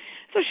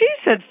 So she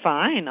said,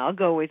 fine, I'll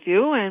go with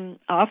you, and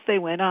off they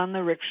went on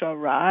the rickshaw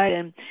ride,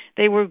 and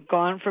they were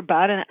gone for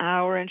about an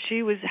hour, and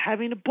she was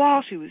having a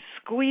ball. She was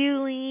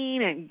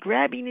squealing and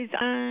grabbing his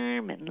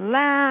arm and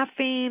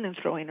laughing and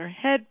throwing her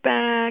head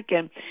back,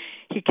 and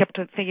he kept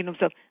thinking to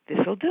himself,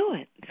 this'll do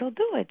it. It'll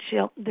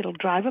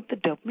drive up the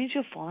dopamine.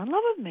 She'll fall in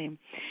love with me.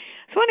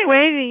 So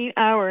anyway, the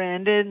hour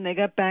ended, and they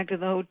got back to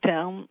the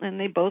hotel, and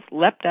they both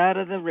leapt out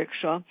of the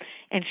rickshaw,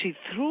 and she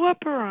threw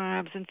up her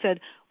arms and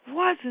said,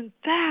 wasn't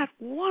that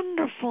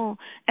wonderful?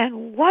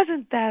 And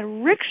wasn't that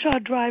rickshaw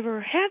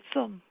driver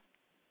handsome?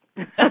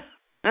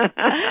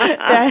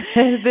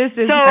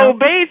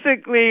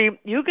 Basically,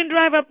 you can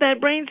drive up that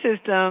brain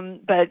system,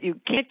 but you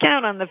can't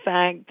count on the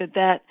fact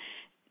that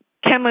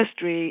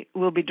chemistry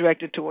will be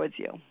directed towards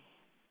you.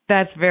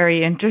 That's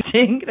very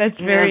interesting.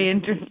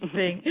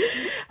 Interesting.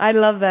 I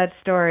love that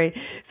story.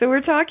 So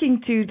we're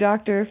talking to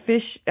Dr.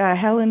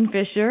 Helen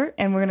Fisher,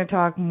 and we're going to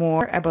talk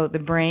more about the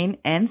brain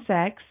and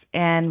sex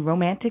and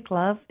romantic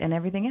love and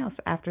everything else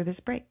after this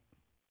break.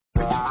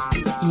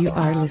 You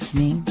are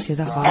listening to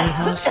the Holly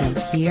Hall Show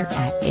here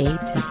at A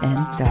to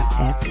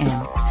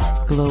Zen.fm.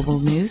 Global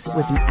news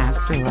with an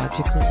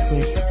astrological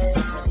twist.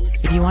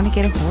 If you want to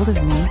get a hold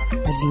of me,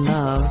 I'd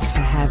love to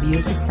have you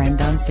as a friend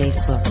on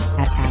Facebook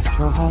at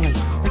AstroHolly,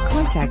 or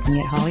contact me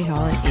at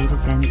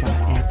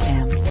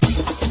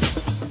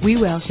hollyhall@atozen.fm. We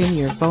welcome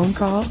your phone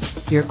call,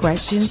 your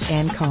questions,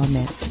 and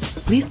comments.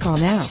 Please call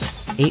now,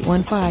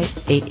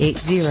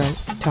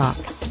 815-880-TALK.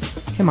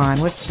 Come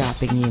on, what's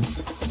stopping you?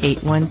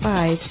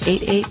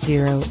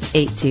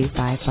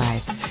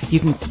 815-880-8255. You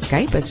can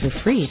Skype us for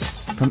free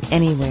from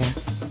anywhere.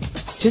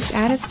 Just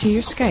add us to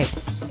your Skype.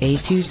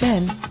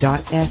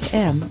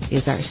 a2zen.fm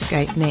is our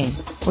Skype name,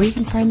 or you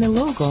can find the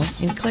logo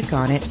and click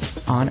on it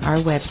on our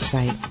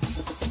website.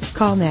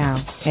 Call now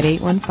at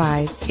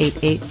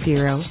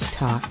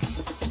 815-880-TALK.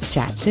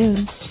 Chat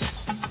soon.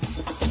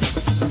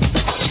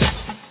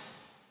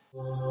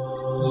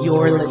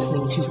 You're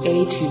listening to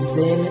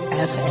A2Zen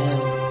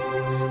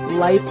FM,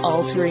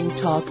 life-altering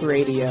talk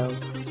radio.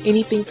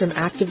 Anything from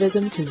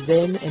activism to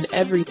Zen and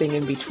everything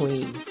in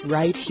between,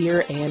 right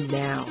here and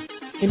now.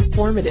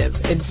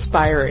 Informative,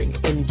 inspiring,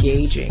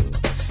 engaging.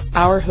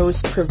 Our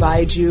hosts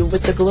provide you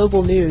with the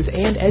global news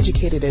and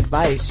educated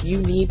advice you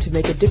need to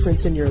make a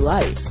difference in your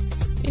life,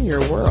 in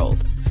your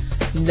world.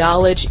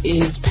 Knowledge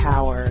is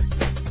power.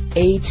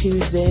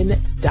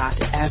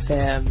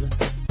 A2Zen.fm.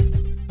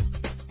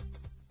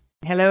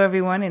 Hello,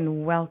 everyone,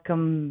 and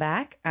welcome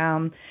back.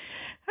 I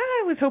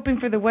was hoping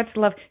for the What's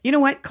Love. You know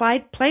what,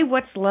 Clyde? Play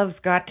What's Love's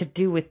Got to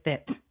Do with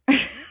It.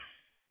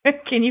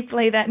 Can you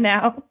play that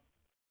now?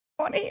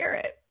 I want to hear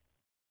it.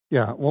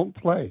 Yeah, it won't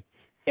play.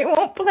 It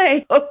won't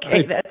play.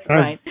 Okay, that's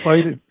fine. I've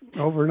played it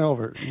over and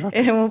over.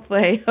 It won't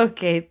play.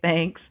 Okay,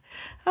 thanks.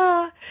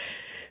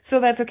 So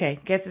that's okay.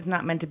 Guess it's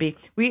not meant to be.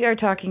 We are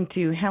talking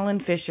to Helen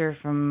Fisher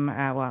from,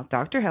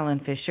 Dr. Helen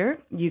Fisher.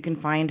 You can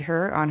find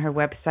her on her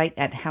website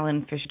at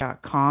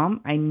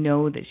helenfisher.com. I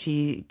know that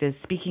she does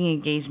speaking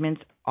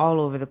engagements all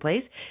over the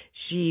place.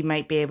 She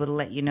might be able to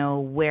let you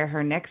know where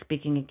her next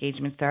speaking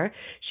engagements are.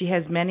 She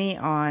has many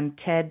on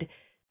TED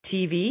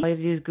TV. All you have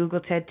to do is Google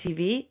TED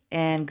TV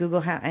and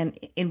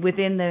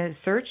within the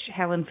search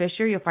Helen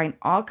Fisher, you'll find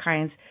all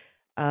kinds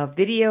of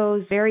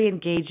videos, very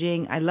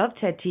engaging. I love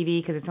TED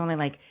TV because it's only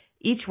like,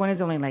 each one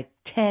is only like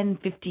 10,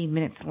 15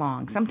 minutes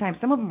long. Sometimes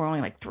some of them are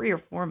only like 3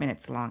 or 4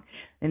 minutes long.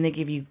 And they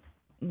give you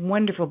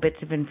wonderful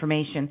bits of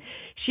information.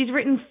 She's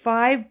written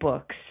 5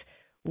 books.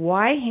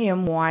 Why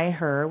Him, Why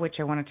Her, which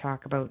I want to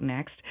talk about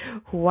next.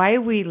 Why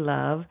We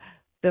Love,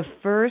 The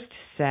First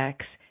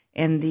Sex,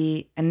 and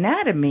The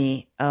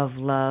Anatomy of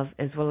Love,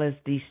 as well as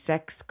The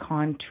Sex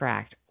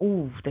Contract.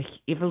 Ooh, the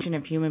evolution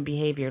of human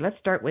behavior. Let's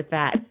start with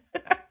that.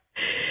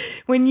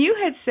 When you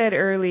had said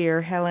earlier,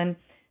 Helen,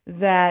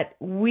 that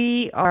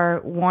we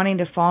are wanting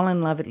to fall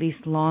in love at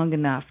least long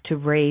enough to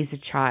raise a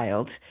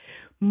child,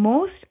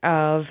 most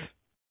of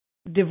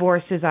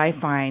divorces I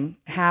find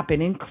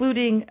happen,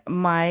 including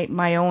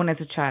my own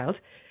as a child.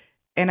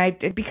 And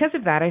because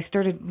of that, I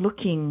started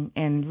looking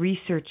and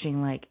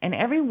researching, and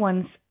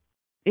everyone's,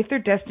 if they're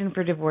destined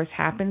for divorce,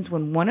 happens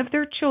when one of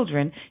their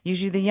children,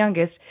 usually the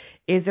youngest,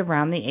 is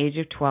around the age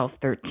of 12,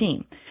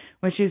 13,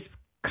 which is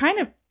kind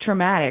of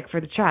traumatic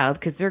for the child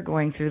because they're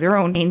going through their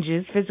own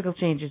physical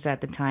changes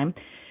at the time.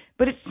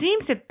 But it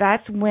seems that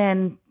that's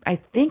when, I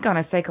think on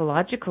a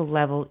psychological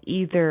level,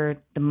 either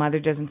the mother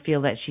doesn't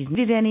feel that she's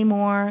needed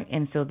anymore,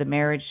 and so the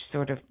marriage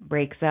sort of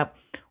breaks up,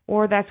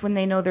 or that's when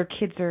they know their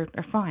kids are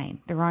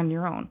fine, they're on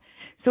their own.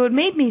 So it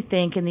made me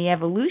think in the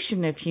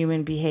evolution of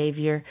human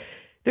behavior,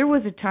 there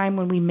was a time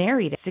when we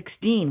married at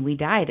 16, we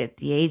died at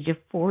the age of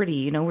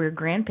 40, we were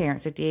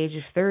grandparents at the age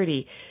of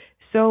 30.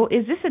 So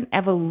is this an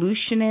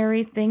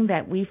evolutionary thing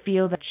that we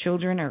feel that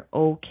children are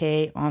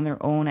okay on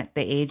their own at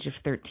the age of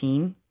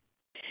 13?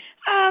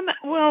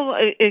 Well,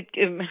 it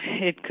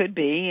could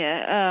be.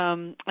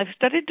 I've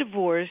studied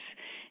divorce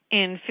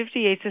in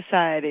 58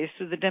 societies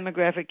through the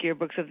demographic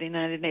yearbooks of the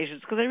United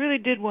Nations because I really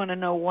did want to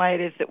know why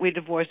it is that we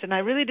divorced, and I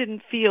really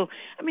didn't feel,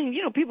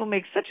 people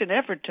make such an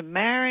effort to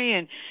marry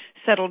and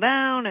settle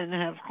down and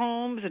have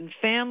homes and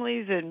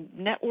families and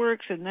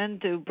networks, and then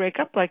to break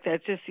up like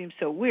that just seems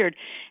so weird.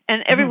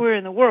 And everywhere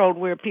in the world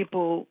where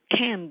people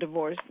can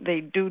divorce,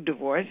 they do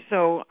divorce.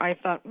 So I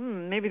thought,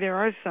 maybe there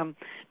are some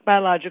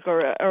biological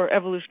or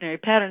evolutionary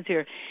patterns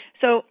here.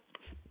 So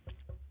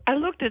I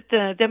looked at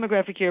the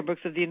demographic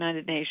yearbooks of the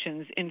United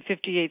Nations in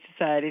 58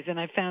 societies, and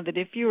I found that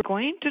if you're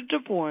going to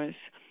divorce,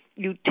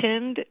 you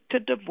tend to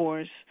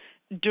divorce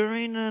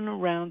during and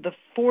around the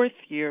 4th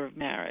year of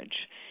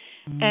marriage.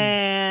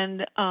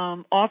 And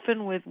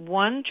often with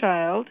one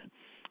child,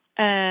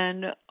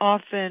 and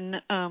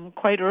often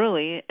quite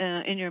early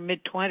in your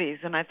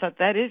mid-20s. And I thought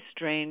that is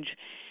strange.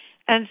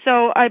 And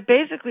so I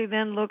basically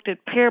then looked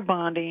at pair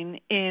bonding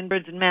in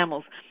birds and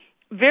mammals.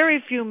 Very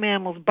few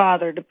mammals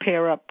bother to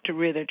pair up to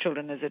rear their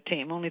children as a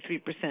team. Only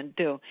 3%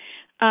 do.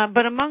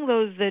 But among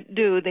those that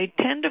do, they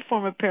tend to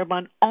form a pair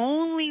bond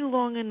only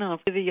long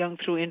enough for the young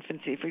through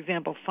infancy. For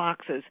example,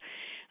 foxes.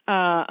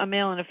 A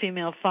male and a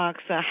female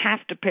fox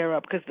have to pair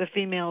up because the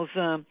female's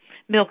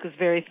milk is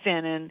very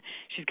thin and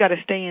she's got to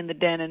stay in the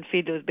den and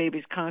feed those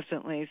babies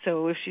constantly.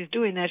 So if she's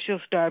doing that, she'll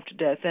starve to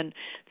death. And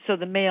so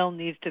the male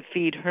needs to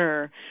feed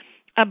her.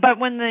 But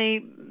when the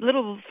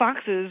little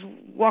foxes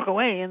walk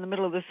away in the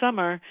middle of the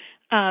summer,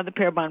 the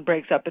pair bond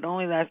breaks up. It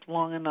only lasts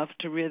long enough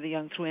to rear the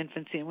young through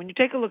infancy. And when you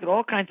take a look at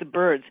all kinds of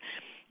birds,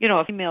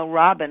 a female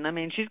robin,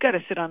 she's got to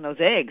sit on those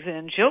eggs,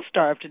 and she'll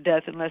starve to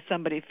death unless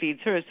somebody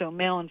feeds her. So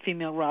male and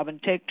female robin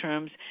take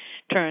turns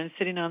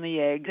sitting on the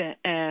eggs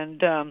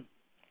and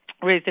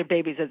raise their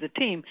babies as a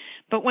team.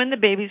 But when the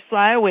babies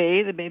fly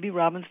away, the baby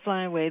robins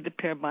fly away, the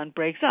pair bond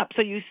breaks up.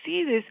 So you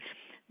see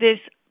this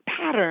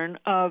pattern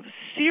of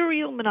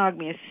serial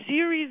monogamy, a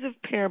series of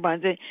pair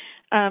bonds,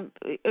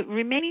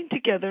 remaining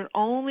together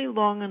only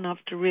long enough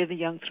to rear the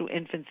young through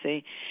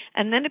infancy.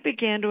 And then it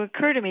began to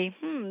occur to me,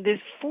 this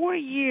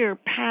 4-year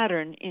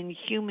pattern in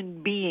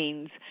human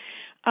beings,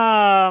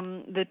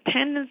 the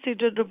tendency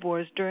to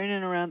divorce during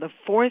and around the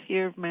 4th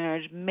year of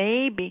marriage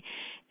may be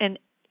an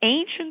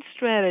ancient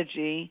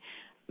strategy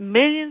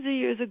millions of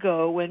years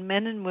ago when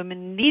men and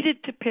women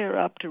needed to pair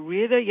up to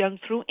rear their young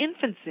through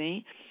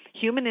infancy.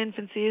 Human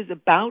infancy is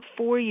about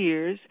 4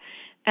 years,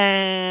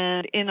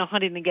 and in a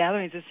hunting and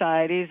gathering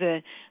societies,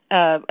 a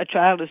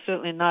child is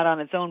certainly not on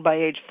its own by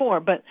age 4,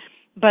 but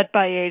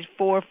by age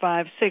 4,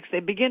 5, 6,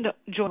 they begin to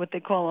join what they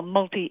call a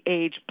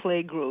multi-age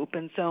play group.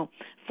 And so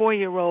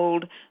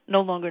 4-year-old, no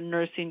longer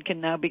nursing,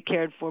 can now be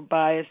cared for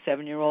by a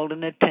 7-year-old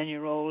and a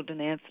 10-year-old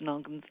and aunts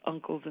and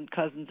uncles and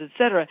cousins,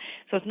 etc.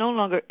 So it's no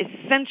longer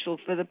essential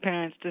for the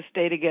parents to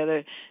stay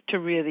together to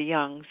rear the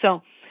young.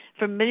 So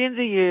for millions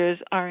of years,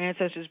 our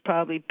ancestors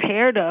probably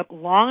paired up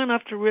long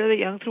enough to rear the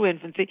young through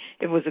infancy.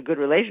 If it was a good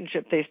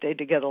relationship, they stayed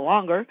together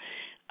longer.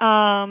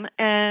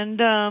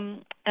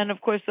 And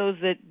of course, those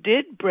that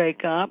did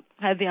break up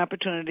had the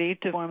opportunity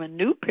to form a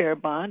new pair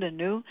bond, a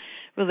new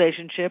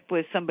relationship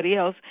with somebody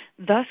else,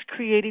 thus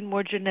creating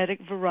more genetic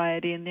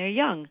variety in their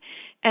young.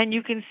 And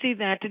you can see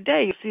that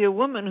today. You see a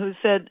woman who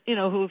said,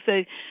 who'll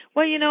say,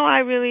 well,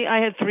 I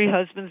had 3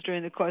 husbands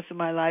during the course of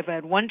my life. I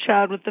had 1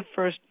 child with the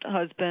first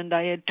husband.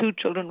 I had 2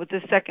 children with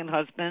the second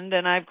husband,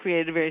 and I've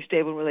created a very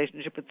stable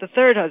relationship with the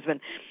third husband.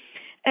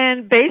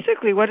 And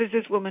basically, what has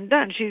this woman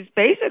done? She's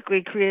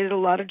basically created a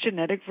lot of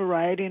genetic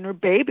variety in her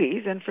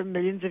babies, and for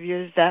millions of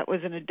years, that was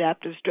an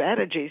adaptive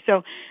strategy.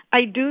 So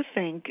I do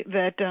think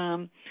that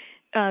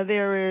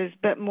there is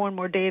more and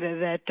more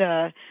data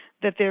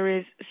that there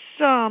is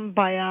some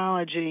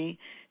biology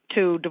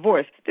to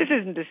divorce. This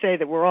isn't to say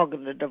that we're all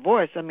going to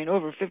divorce. I mean,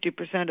 over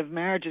 50% of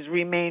marriages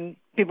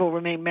people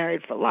remain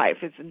married for life.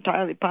 It's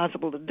entirely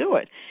possible to do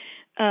it.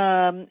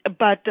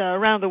 But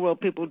around the world,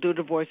 people do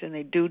divorce, and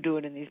they do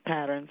it in these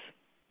patterns.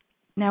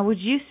 Now, would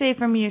you say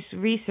from your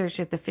research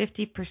that the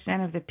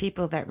 50% of the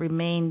people that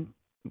remain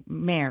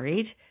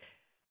married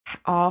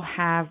all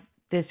have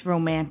this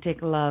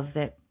romantic love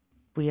that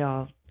we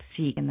all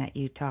seek and that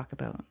you talk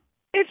about?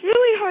 It's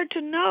really hard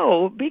to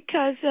know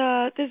because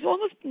there's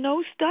almost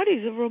no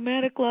studies of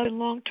romantic love in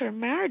long-term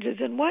marriages.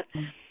 And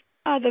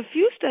the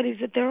few studies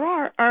that there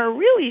are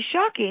really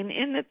shocking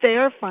in that they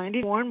are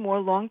finding more and more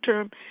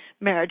long-term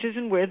marriages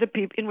in which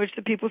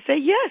the people say,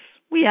 yes,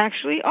 we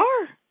actually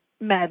are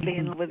madly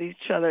in love with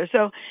each other.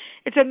 So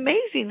it's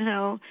amazing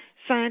how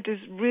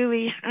scientists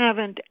really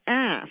haven't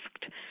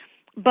asked.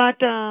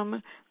 But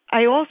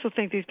I also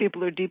think these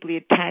people are deeply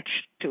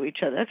attached to each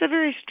other. That's a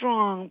very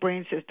strong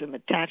brain system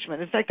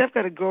attachment. In fact, I've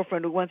got a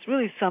girlfriend who once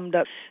really summed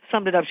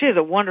it up. She has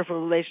a wonderful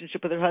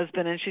relationship with her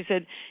husband, and she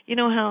said,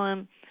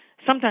 Helen,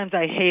 sometimes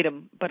I hate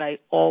him, but I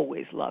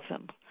always love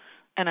him.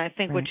 And I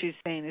think what she's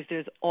saying is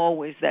there's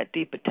always that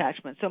deep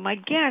attachment. So my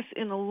guess,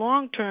 in the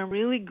long term,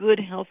 really good,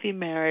 healthy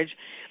marriage,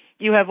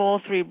 you have all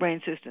 3 brain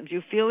systems.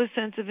 You feel a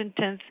sense of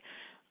intense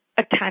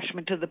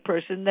attachment to the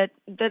person that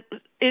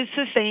is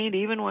sustained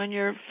even when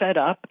you're fed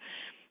up.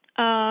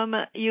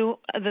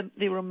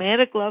 The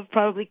romantic love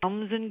probably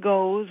comes and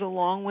goes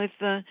along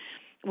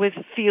with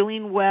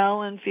feeling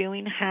well and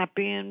feeling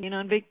happy and being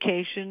on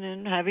vacation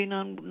and having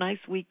on nice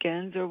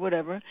weekends or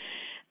whatever.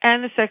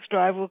 And the sex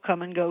drive will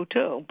come and go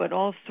too, but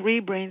all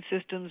 3 brain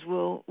systems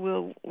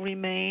will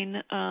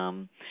remain.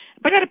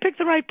 But you got to pick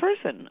the right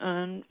person,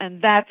 and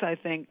that's, I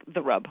think,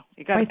 the rub.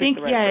 You got to pick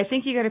the right person. I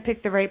think you got to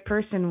pick the right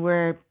person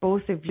where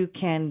both of you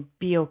can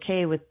be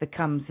okay with the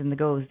comes and the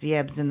goes, the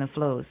ebbs and the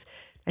flows.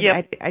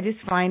 Yep. I just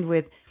find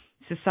with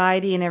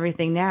society and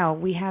everything now,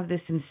 we have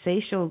this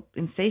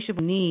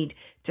insatiable need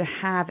to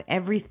have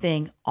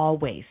everything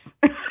always.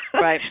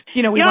 Right.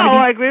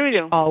 I agree with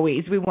you.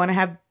 Always. We want to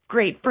have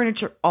great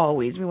furniture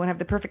always. We want to have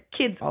the perfect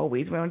kids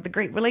always. We want the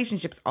great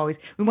relationships always.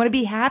 We want to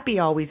be happy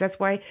always. That's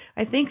why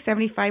I think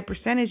 75%,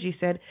 as you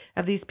said,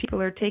 of these people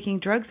are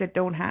taking drugs that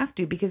don't have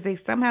to because they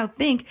somehow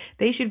think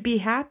they should be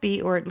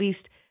happy or at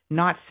least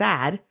not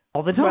sad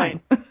all the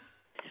time. Right.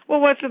 Well,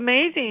 what's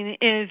amazing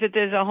is that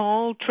there's a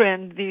whole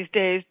trend these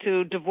days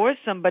to divorce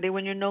somebody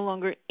when you're no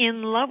longer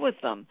in love with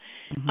them.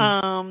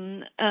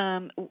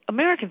 Mm-hmm.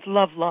 Americans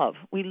love love.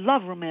 We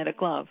love romantic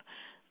love.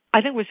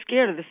 I think we're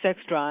scared of the sex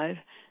drive.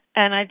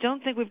 And I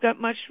don't think we've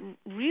got much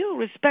real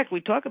respect. We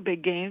talk a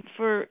big game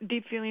for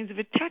deep feelings of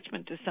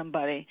attachment to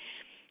somebody.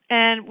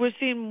 And we're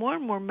seeing more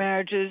and more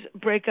marriages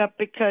break up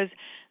because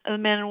a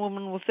man and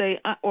woman will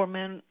say, or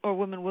men or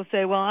women will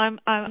say, well, I'm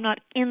not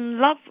in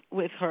love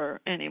with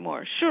her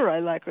anymore. Sure, I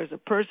like her as a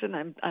person.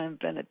 I've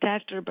been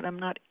attached to her, but I'm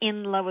not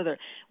in love with her.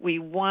 We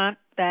want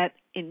that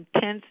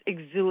intense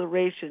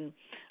exhilaration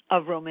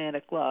of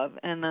romantic love.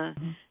 And,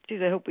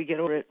 geez, I hope we get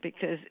over it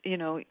because,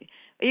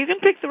 you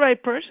can pick the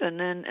right person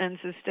and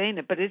sustain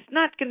it, but it's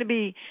not going to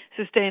be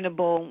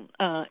sustainable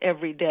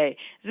every day.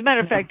 As a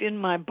matter of fact, in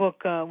my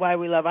book, Why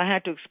We Love, I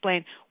had to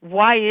explain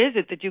why is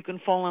it that you can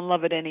fall in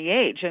love at any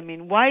age. I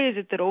mean, why is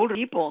it that older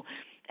people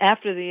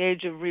after the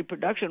age of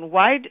reproduction.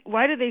 Why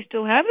do they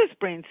still have this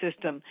brain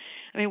system?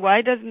 I mean,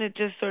 why doesn't it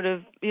just sort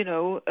of,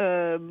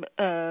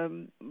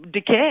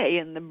 decay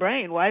in the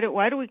brain? Why do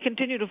we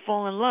continue to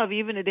fall in love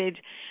even at age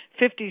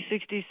 50,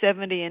 60,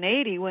 70, and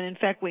 80 when in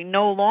fact we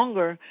no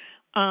longer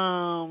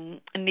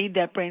need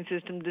that brain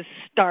system to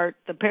start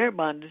the pair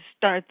bond, to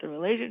start the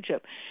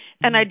relationship?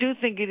 And I do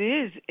think it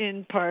is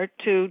in part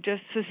to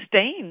just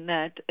sustain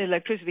that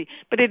electricity,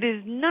 but it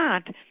is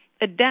not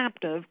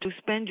adaptive to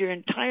spend your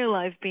entire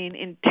life being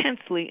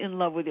intensely in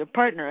love with your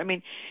partner. I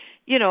mean,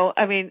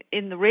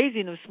 in the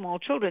raising of small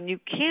children, you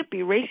can't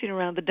be racing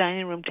around the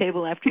dining room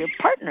table after your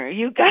partner.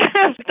 You got to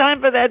have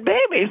time for that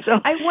baby. So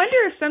I wonder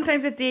if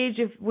sometimes at the age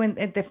of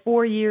at the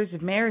 4 years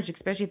of marriage,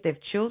 especially if they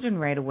have children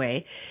right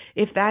away,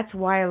 if that's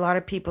why a lot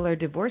of people are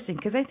divorcing.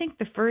 Because I think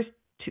the first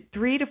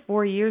 3 to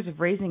 4 years of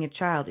raising a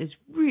child is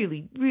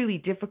really, really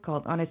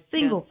difficult on a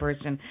single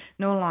person,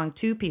 no along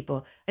two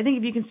people. I think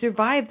if you can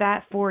survive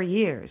that 4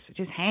 years,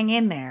 just hang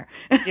in there.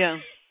 Yeah,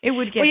 it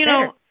would get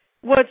better.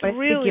 What's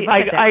really,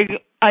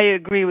 I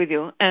agree with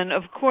you. And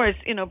of course,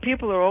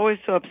 people are always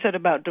so upset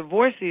about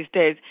divorce these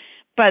days,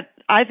 but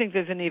I think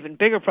there's an even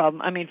bigger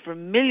problem. I mean, for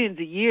millions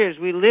of years,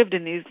 we lived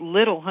in these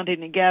little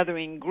hunting and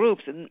gathering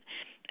groups, and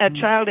a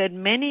child had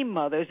many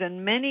mothers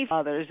and many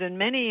fathers and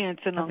many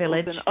aunts and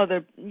uncles and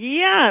other.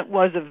 Yeah, it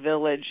was a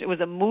village. It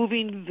was a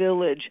moving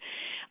village.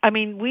 I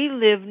mean, we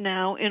live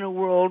now in a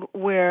world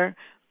where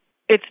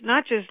it's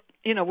not just,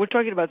 we're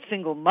talking about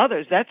single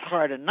mothers. That's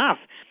hard enough.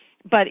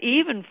 But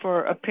even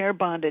for a pair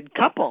bonded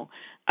couple,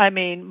 I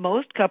mean,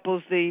 most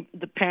couples, the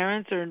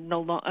parents are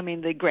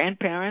the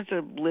grandparents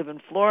live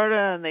in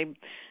Florida,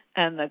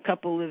 and the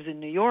couple lives in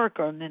New York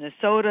or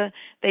Minnesota.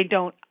 They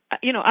don't,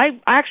 I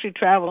actually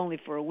traveled only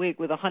for a week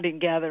with a hunting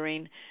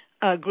gathering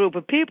group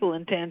of people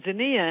in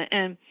Tanzania,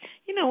 and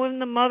when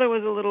the mother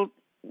was a little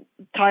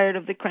tired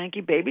of the cranky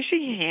baby,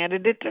 she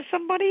handed it to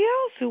somebody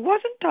else who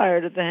wasn't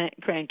tired of the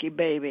cranky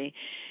baby.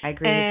 I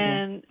agree with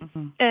you.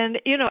 Mm-hmm. And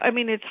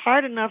it's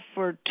hard enough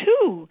for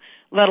two,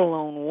 let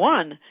alone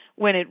one,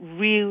 when it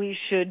really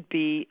should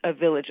be a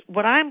village.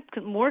 What I'm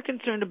more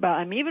concerned about,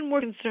 I'm even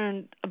more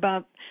concerned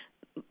about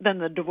than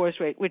the divorce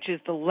rate, which is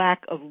the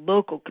lack of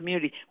local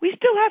community. We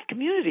still have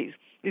communities.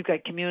 We've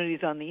got communities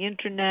on the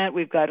internet.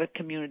 We've got a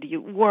community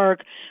at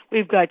work.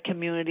 We've got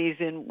communities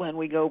when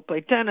we go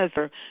play tennis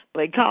or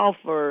play golf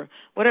or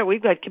whatever.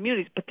 We've got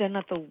communities, but they're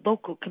not the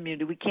local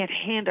community. We can't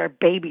hand our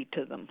baby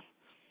to them.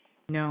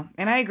 No,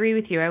 and I agree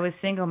with you. I was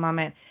single mom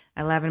at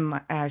 11.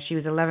 She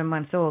was 11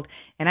 months old,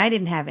 and I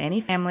didn't have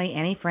any family,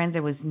 any friends. I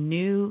was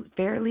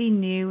fairly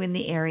new in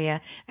the area.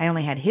 I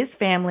only had his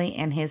family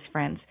and his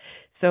friends.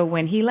 So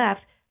when he left,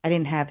 I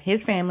didn't have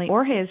his family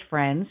or his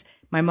friends.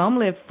 My mom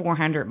lived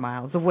 400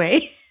 miles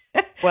away.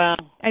 Wow.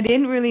 I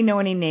didn't really know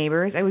any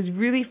neighbors. I was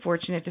really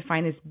fortunate to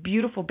find this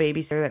beautiful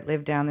babysitter that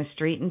lived down the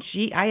street, and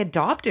I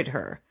adopted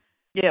her.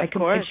 Yeah, of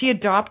course. And she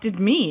adopted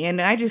me,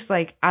 and I just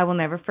I will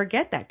never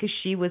forget that because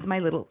she was my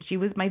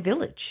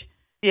village.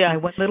 Yeah. My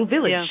one little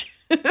village.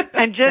 Yeah.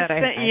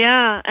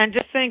 And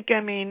just think,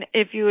 I mean,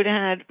 if you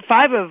had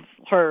 5 of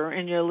her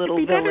in your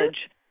little village.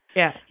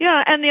 Yeah.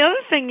 Yeah, and the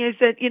other thing is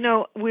that,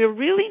 we're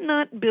really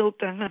not built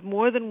to have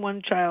more than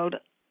one child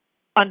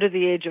under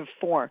the age of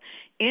 4.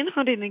 In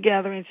hunting and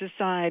gathering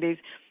societies,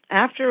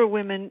 after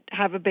women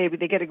have a baby,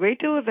 they get a great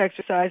deal of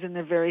exercise and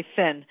they're very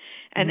thin.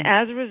 And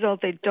as a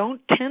result, they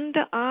don't tend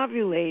to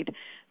ovulate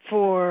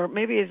for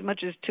maybe as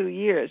much as 2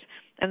 years.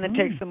 And it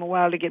takes them a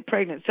while to get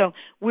pregnant. So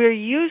we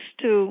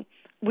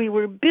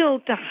were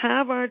built to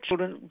have our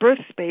children birth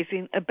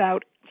spacing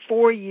about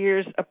 4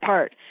 years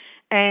apart.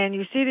 And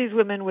you see these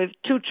women with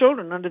 2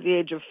 children under the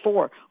age of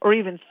 4, or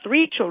even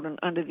 3 children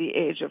under the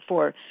age of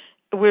 4.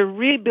 We're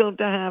really built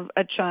to have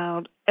a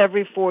child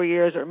every 4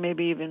 years, or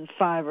maybe even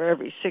 5, or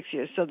every 6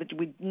 years, so that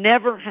we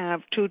never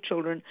have 2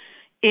 children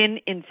in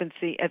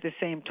infancy at the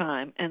same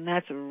time. And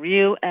that's a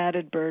real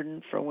added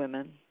burden for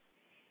women.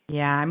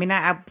 Yeah, I mean,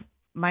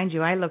 mind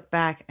you, I look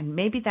back, and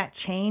maybe that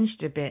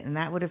changed a bit, and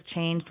that would have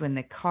changed when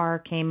the car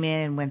came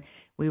in, when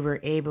we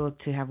were able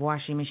to have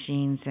washing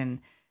machines and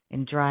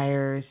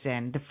dryers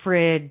and the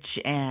fridge,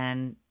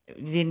 and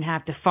you didn't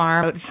have to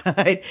farm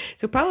outside.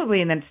 So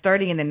probably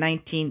starting in the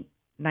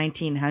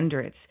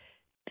 1900s,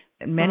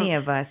 many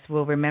of us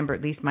will remember,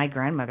 at least my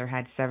grandmother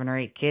had 7 or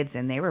 8 kids,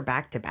 and they were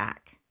back to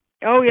back.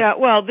 Oh yeah,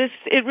 well,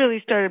 it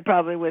really started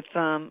probably with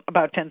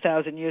about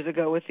 10,000 years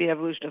ago with the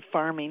evolution of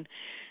farming,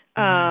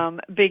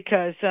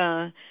 because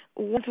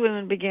once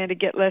women began to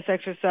get less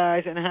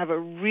exercise and have a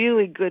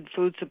really good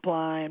food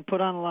supply and put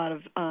on a lot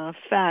of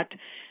fat,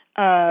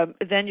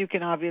 then you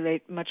can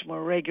ovulate much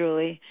more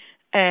regularly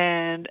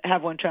and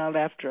have one child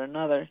after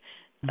another.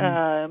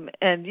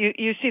 And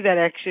you see that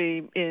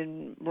actually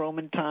in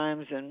Roman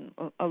times and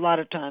a lot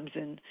of times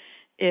in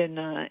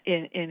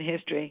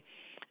history.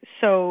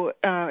 So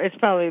it's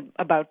probably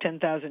about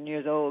 10,000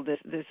 years old,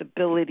 this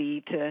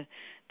ability to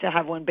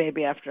have one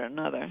baby after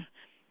another.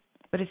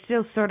 But it's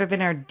still sort of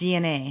in our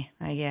DNA,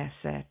 I guess.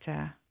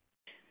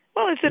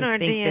 Well, it's in our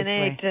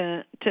think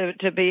this DNA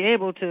to be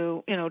able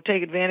to,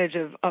 take advantage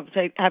of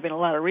having a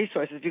lot of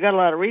resources. If you got a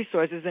lot of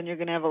resources, then you're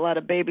going to have a lot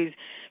of babies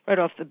right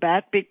off the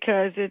bat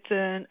because it's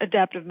an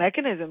adaptive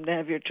mechanism to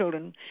have your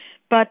children.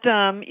 But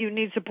you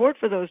need support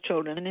for those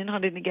children. And in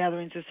hunting and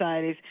gathering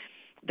societies,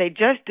 they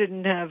just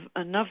didn't have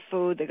enough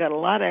food. They got a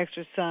lot of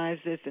exercise.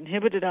 This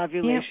inhibited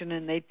ovulation,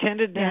 and they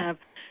tended to have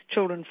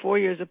children 4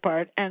 years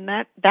apart. And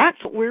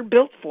that's what we're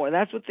built for.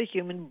 That's what the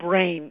human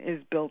brain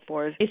is built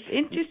for. It's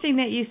interesting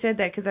that you said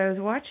that because I was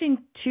watching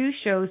two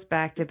shows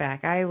back to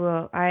back.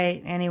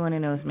 Anyone who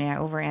knows me, I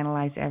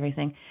overanalyze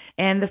everything.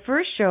 And the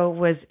first show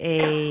was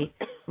a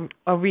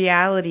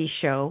reality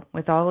show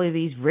with all of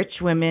these rich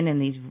women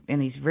and these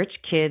rich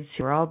kids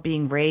who are all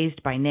being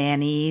raised by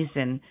nannies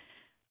and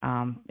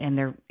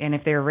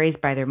if they were raised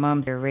by their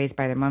moms, they were raised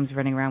by their moms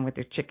running around with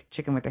their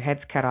chicken with their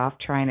heads cut off,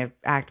 trying to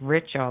act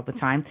rich all the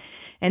time.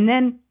 And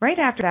then right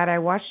after that, I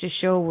watched a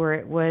show where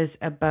it was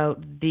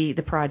about the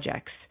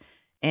projects,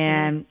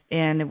 and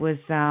it was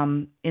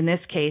in this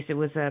case it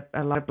was a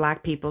lot of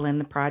black people in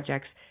the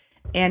projects,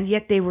 and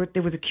yet there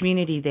was a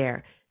community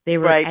there. They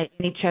were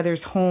in each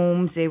other's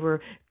homes. They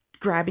were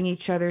grabbing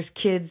each other's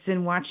kids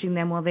and watching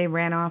them while they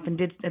ran off and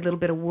did a little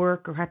bit of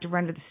work or had to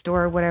run to the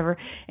store or whatever,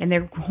 and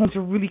their homes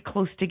were really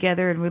close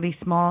together and really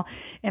small.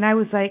 And I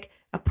was like,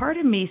 a part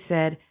of me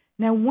said,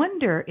 now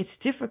wonder it's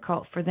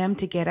difficult for them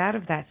to get out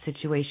of that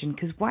situation,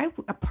 because why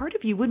a part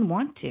of you wouldn't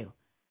want to?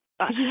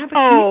 They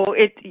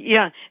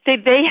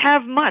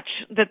have much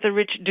that the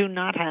rich do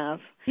not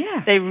have.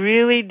 Yeah, they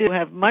really do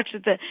have much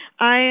that.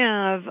 I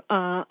have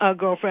a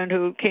girlfriend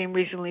who came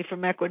recently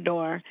from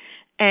Ecuador,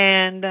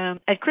 and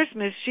at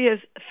Christmas she has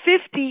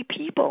 50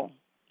 people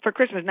for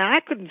Christmas. Now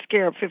I couldn't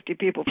scare up 50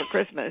 people for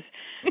Christmas.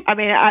 I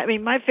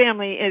mean, my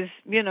family is,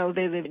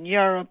 they live in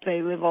Europe,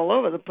 they live all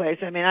over the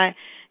place. I mean,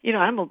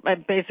 I'm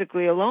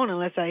basically alone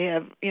unless I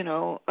have,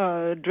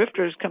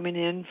 drifters coming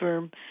in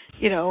for,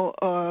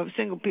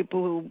 single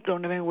people who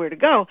don't have anywhere to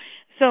go.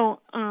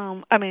 So,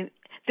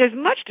 there's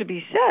much to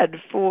be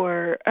said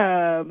for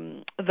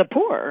the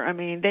poor. I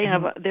mean,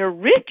 they're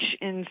rich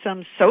in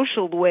some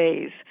social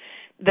ways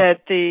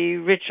that the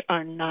rich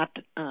are not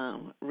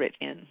rich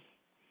in.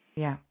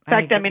 Yeah.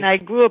 In fact, I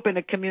grew up in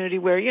a community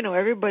where,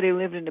 everybody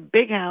lived in a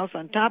big house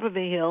on top of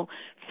a hill,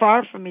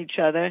 far from each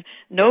other,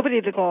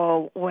 nobody to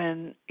call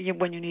when you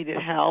needed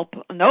help,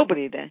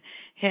 nobody to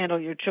handle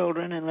your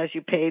children unless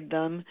you paid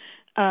them,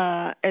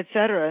 et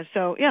cetera.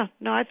 So,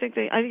 I think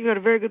you got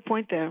a very good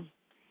point there.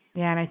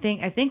 Yeah, and I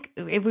think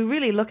if we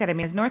really look at it,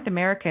 as North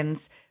Americans,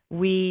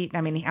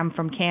 I'm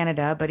from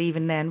Canada, but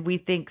even then,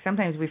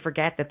 sometimes we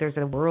forget that there's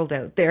a world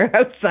out there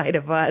outside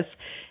of us.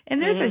 And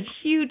there's a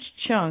huge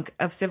chunk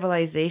of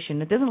civilization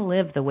that doesn't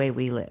live the way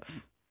we live.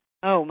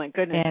 Oh, my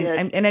goodness,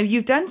 yes. And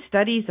you've done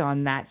studies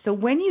on that. So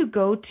when you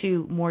go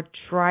to more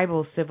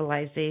tribal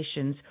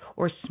civilizations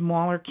or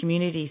smaller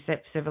community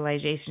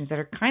civilizations that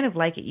are kind of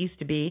like it used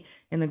to be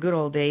in the good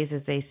old days,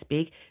 as they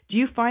speak, do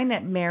you find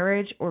that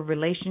marriage or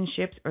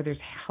relationships, or there's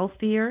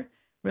healthier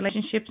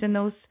relationships in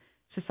those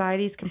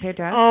societies compared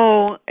to us?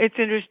 Oh, it's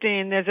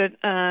interesting. There's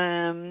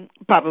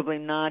probably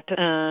not.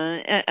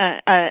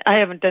 I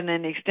haven't done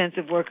any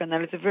extensive work on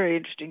that. It's a very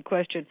interesting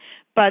question.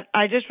 But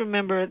I just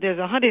remember there's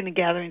a hunting and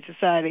gathering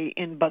society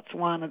in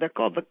Botswana. They're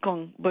called the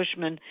Kung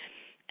Bushmen.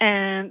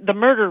 And the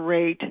murder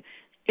rate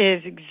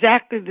is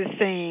exactly the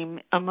same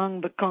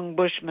among the Kung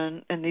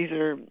Bushmen, and these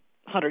are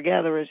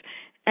hunter-gatherers,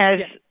 as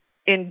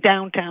in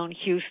downtown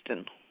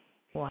Houston.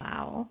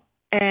 Wow.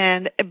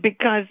 And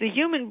because the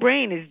human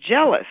brain is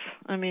jealous.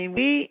 I mean,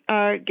 we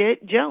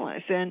get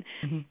jealous. And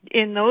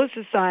in those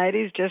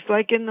societies, just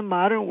like in the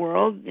modern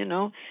world,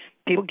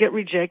 people get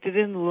rejected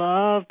in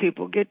love.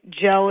 People get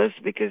jealous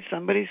because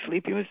somebody's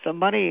sleeping with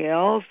somebody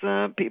else.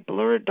 People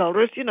are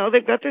adulterous.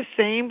 They've got the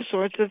same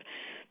sorts of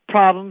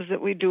problems that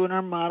we do in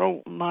our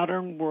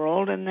modern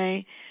world. And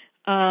they,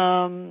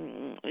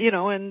 and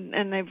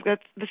they've got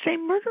the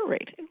same murder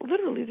rate,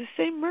 literally the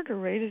same murder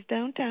rate as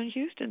downtown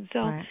Houston. So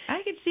right.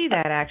 I could see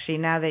that actually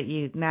now that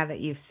you've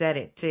said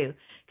it too,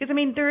 because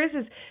there is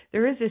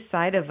this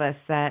side of us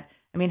that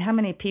how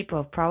many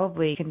people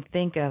probably can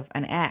think of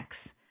an ex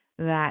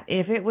that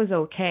if it was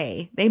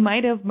okay they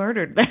might have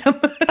murdered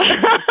them.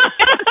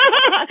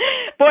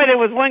 Boy, there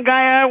was one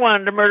guy I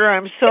wanted to murder.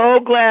 I'm so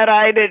glad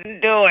I didn't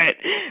do it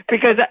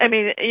because,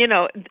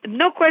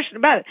 no question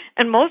about it.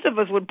 And most of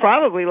us would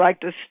probably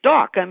like to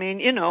stalk.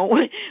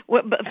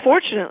 But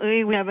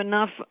fortunately, we have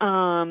enough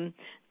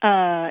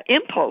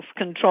impulse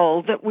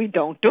control that we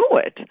don't do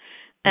it.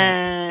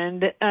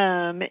 And,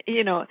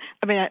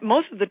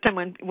 most of the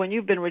time when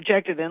you've been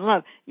rejected in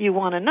love, you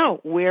want to know,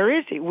 where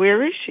is he?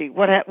 Where is she?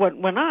 What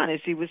went on?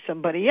 Is he with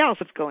somebody else?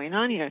 What's going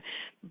on here?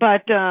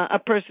 But a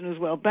person who's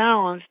well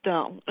balanced,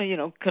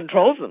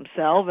 controls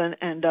themselves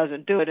and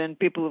doesn't do it. And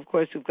people, of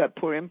course, who've got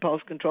poor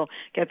impulse control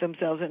get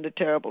themselves into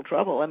terrible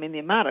trouble. The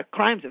amount of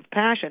crimes of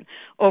passion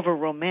over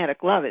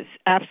romantic love is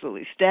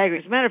absolutely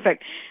staggering. As a matter of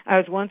fact, I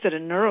was once at a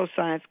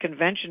neuroscience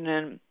convention,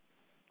 and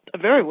a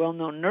very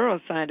well-known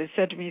neuroscientist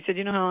said to me, he said,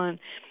 Helen,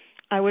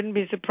 I wouldn't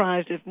be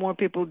surprised if more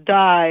people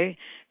die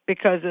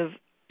because of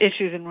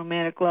issues in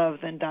romantic love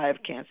than die of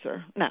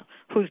cancer. Now,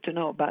 who's to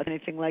know about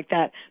anything like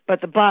that?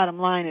 But the bottom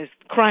line is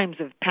crimes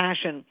of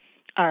passion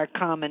are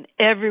common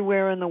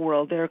everywhere in the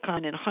world. They're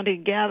common in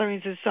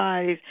hunting-gathering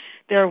societies.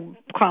 They're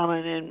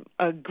common in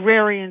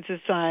agrarian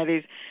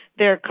societies.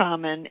 They're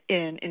common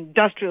in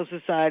industrial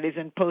societies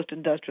and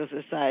post-industrial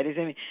societies.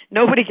 I mean,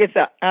 nobody gets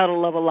out of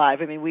love alive.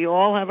 I mean, we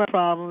all have our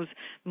problems.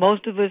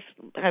 Most of us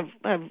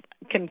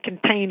can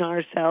contain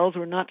ourselves.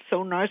 We're not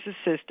so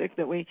narcissistic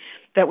that we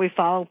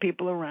follow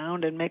people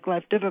around and make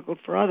life difficult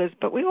for others.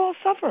 But we all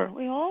suffer.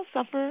 We all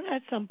suffer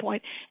at some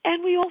point,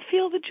 and we all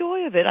feel the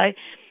joy of it.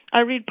 I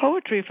read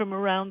poetry from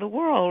around the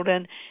world,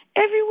 and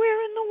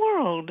everywhere in the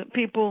world,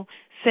 people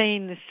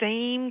saying the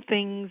same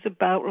things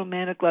about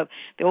romantic love.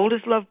 The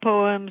oldest love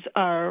poems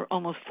are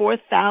almost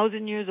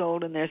 4,000 years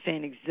old, and they're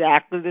saying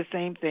exactly the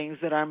same things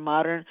that our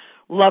modern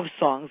love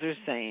songs are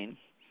saying.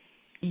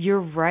 You're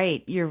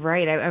right.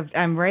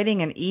 I'm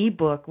writing an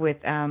ebook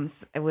with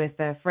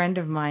a friend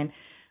of mine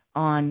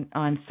on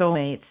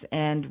soulmates,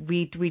 and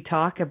we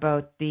talk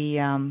about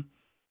the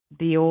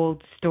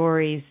old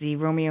stories, the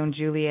Romeo and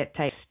Juliet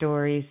type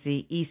stories,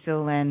 the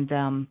Aesop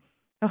and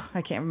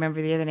I can't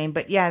remember the other name,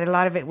 but yeah, a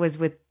lot of it was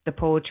with the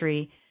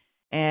poetry,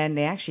 and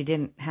they actually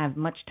didn't have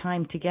much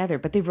time together,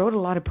 but they wrote a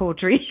lot of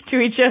poetry to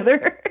each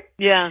other.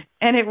 Yeah.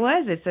 And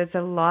it's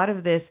a lot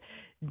of this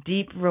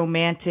deep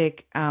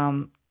romantic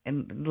and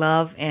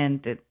love,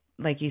 and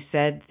like you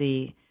said,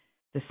 the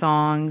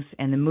songs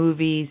and the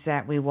movies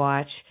that we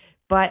watch.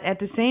 But at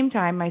the same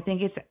time, I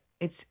think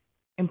it's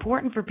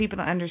important for people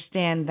to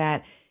understand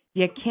that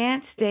you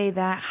can't stay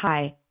that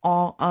high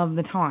all of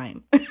the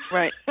time.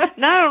 Right.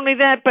 Not only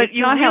that, but it's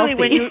not healthy.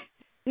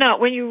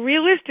 when you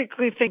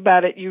realistically think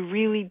about it, you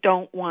really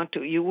don't want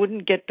to. You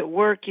wouldn't get to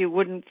work. You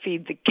wouldn't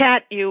feed the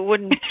cat. You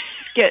wouldn't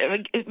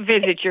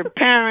visit your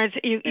parents.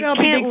 You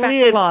can't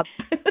live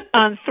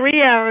on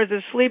 3 hours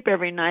of sleep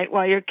every night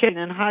while you're kidding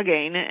and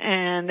hugging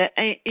and,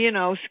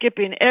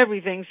 skipping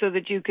everything so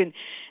that you can,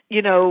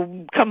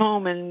 come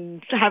home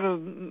and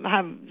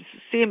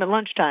see him at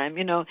lunchtime.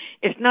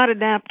 It's not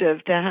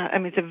adaptive to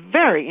it's a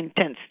very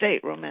intense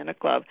state,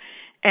 romantic love.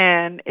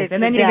 And then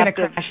adaptive. You're going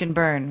to crash and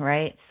burn,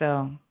 right?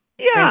 So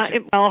yeah,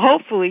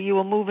 hopefully you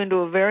will move into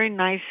a very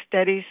nice,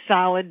 steady,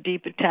 solid,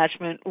 deep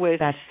attachment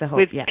with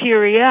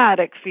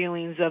periodic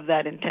feelings of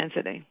that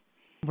intensity.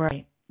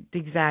 Right,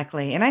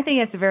 exactly. And I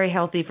think it's very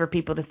healthy for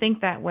people to think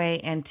that way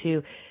and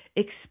to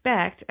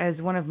expect, as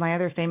one of my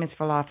other famous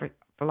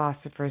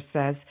philosophers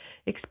says,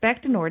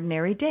 expect an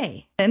ordinary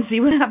day and see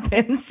what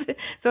happens.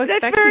 So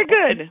that's very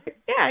good.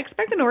 Yeah,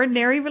 expect an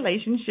ordinary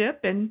relationship,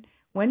 and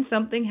when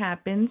something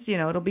happens,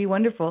 it'll be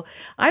wonderful.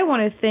 I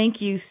want to thank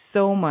you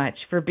so much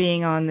for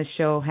being on the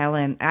show,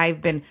 Helen.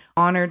 I've been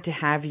honored to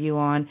have you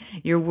on.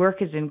 Your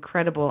work is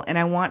incredible, and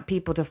I want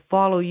people to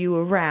follow you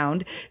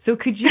around. So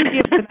could you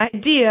give us an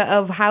idea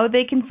of how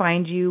they can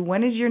find you?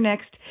 When is your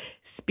next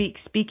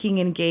speaking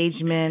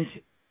engagement,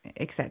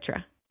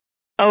 etc.?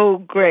 Oh,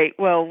 great.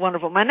 Well,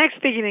 wonderful. My next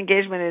speaking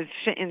engagement is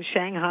in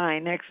Shanghai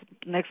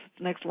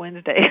next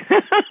Wednesday.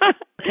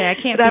 Okay, I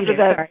can't be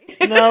there. Sorry.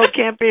 No,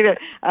 can't be there.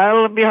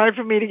 It'll be hard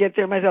for me to get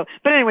there myself.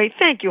 But anyway,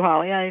 thank you,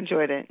 Holly. I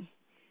enjoyed it.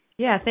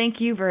 Yeah, thank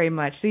you very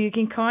much. So you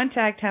can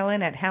contact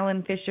Helen at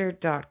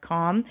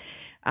helenfisher.com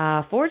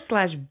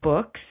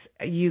 /books.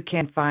 You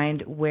can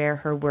find where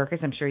her work is.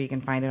 I'm sure you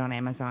can find it on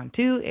Amazon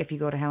too if you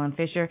go to Helen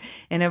Fisher.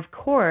 And of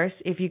course,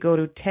 if you go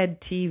to TED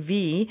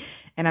TV,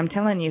 and I'm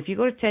telling you, if you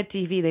go to TED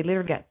TV, they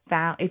literally get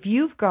if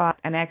you've got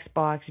an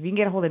Xbox, if you can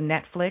get a hold of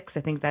Netflix,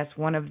 I think that's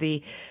one of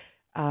the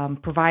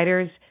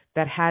providers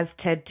that has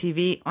TED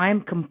TV.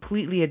 I'm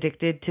completely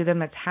addicted to them.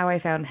 That's how I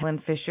found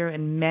Helen Fisher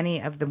and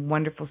many of the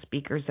wonderful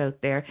speakers out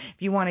there. If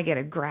you want to get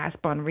a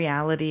grasp on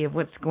reality of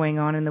what's going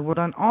on in the world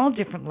on all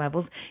different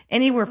levels,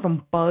 anywhere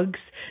from bugs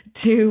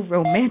to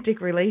romantic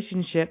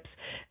relationships,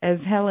 as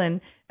Helen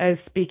is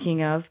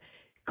speaking of,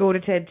 go to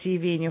TED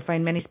TV and you'll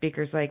find many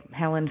speakers like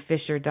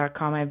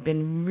helenfisher.com. I've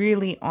been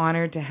really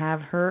honored to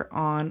have her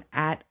on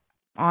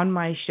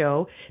my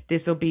show.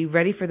 This will be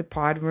ready for the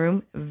pod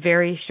room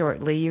very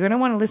shortly. You're going to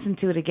want to listen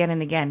to it again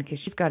and again because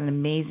she's got an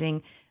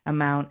amazing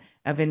amount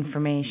of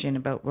information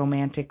about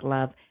romantic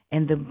love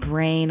and the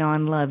brain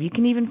on love. You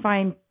can even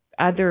find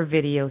other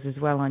videos as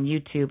well on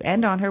YouTube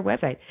and on her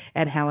website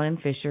at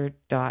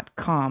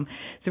helenfisher.com.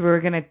 So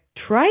we're going to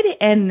try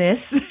to end this,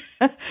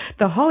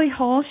 the Holly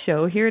Hall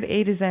Show here at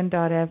A to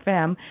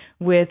Zen.fm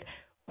with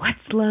What's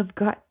Love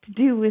Got to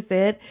Do with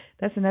It?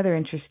 That's another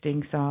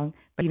interesting song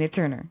by Tina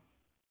Turner.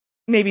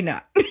 Maybe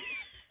not.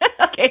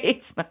 Okay,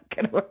 it's not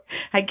going to work.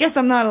 I guess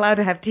I'm not allowed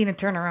to have Tina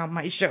Turner on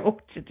my show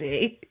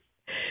today.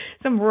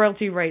 Some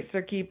royalty rights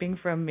are keeping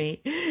from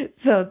me.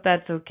 So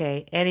that's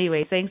okay.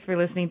 Anyway, thanks for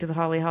listening to the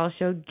Holly Hall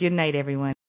Show. Good night, everyone.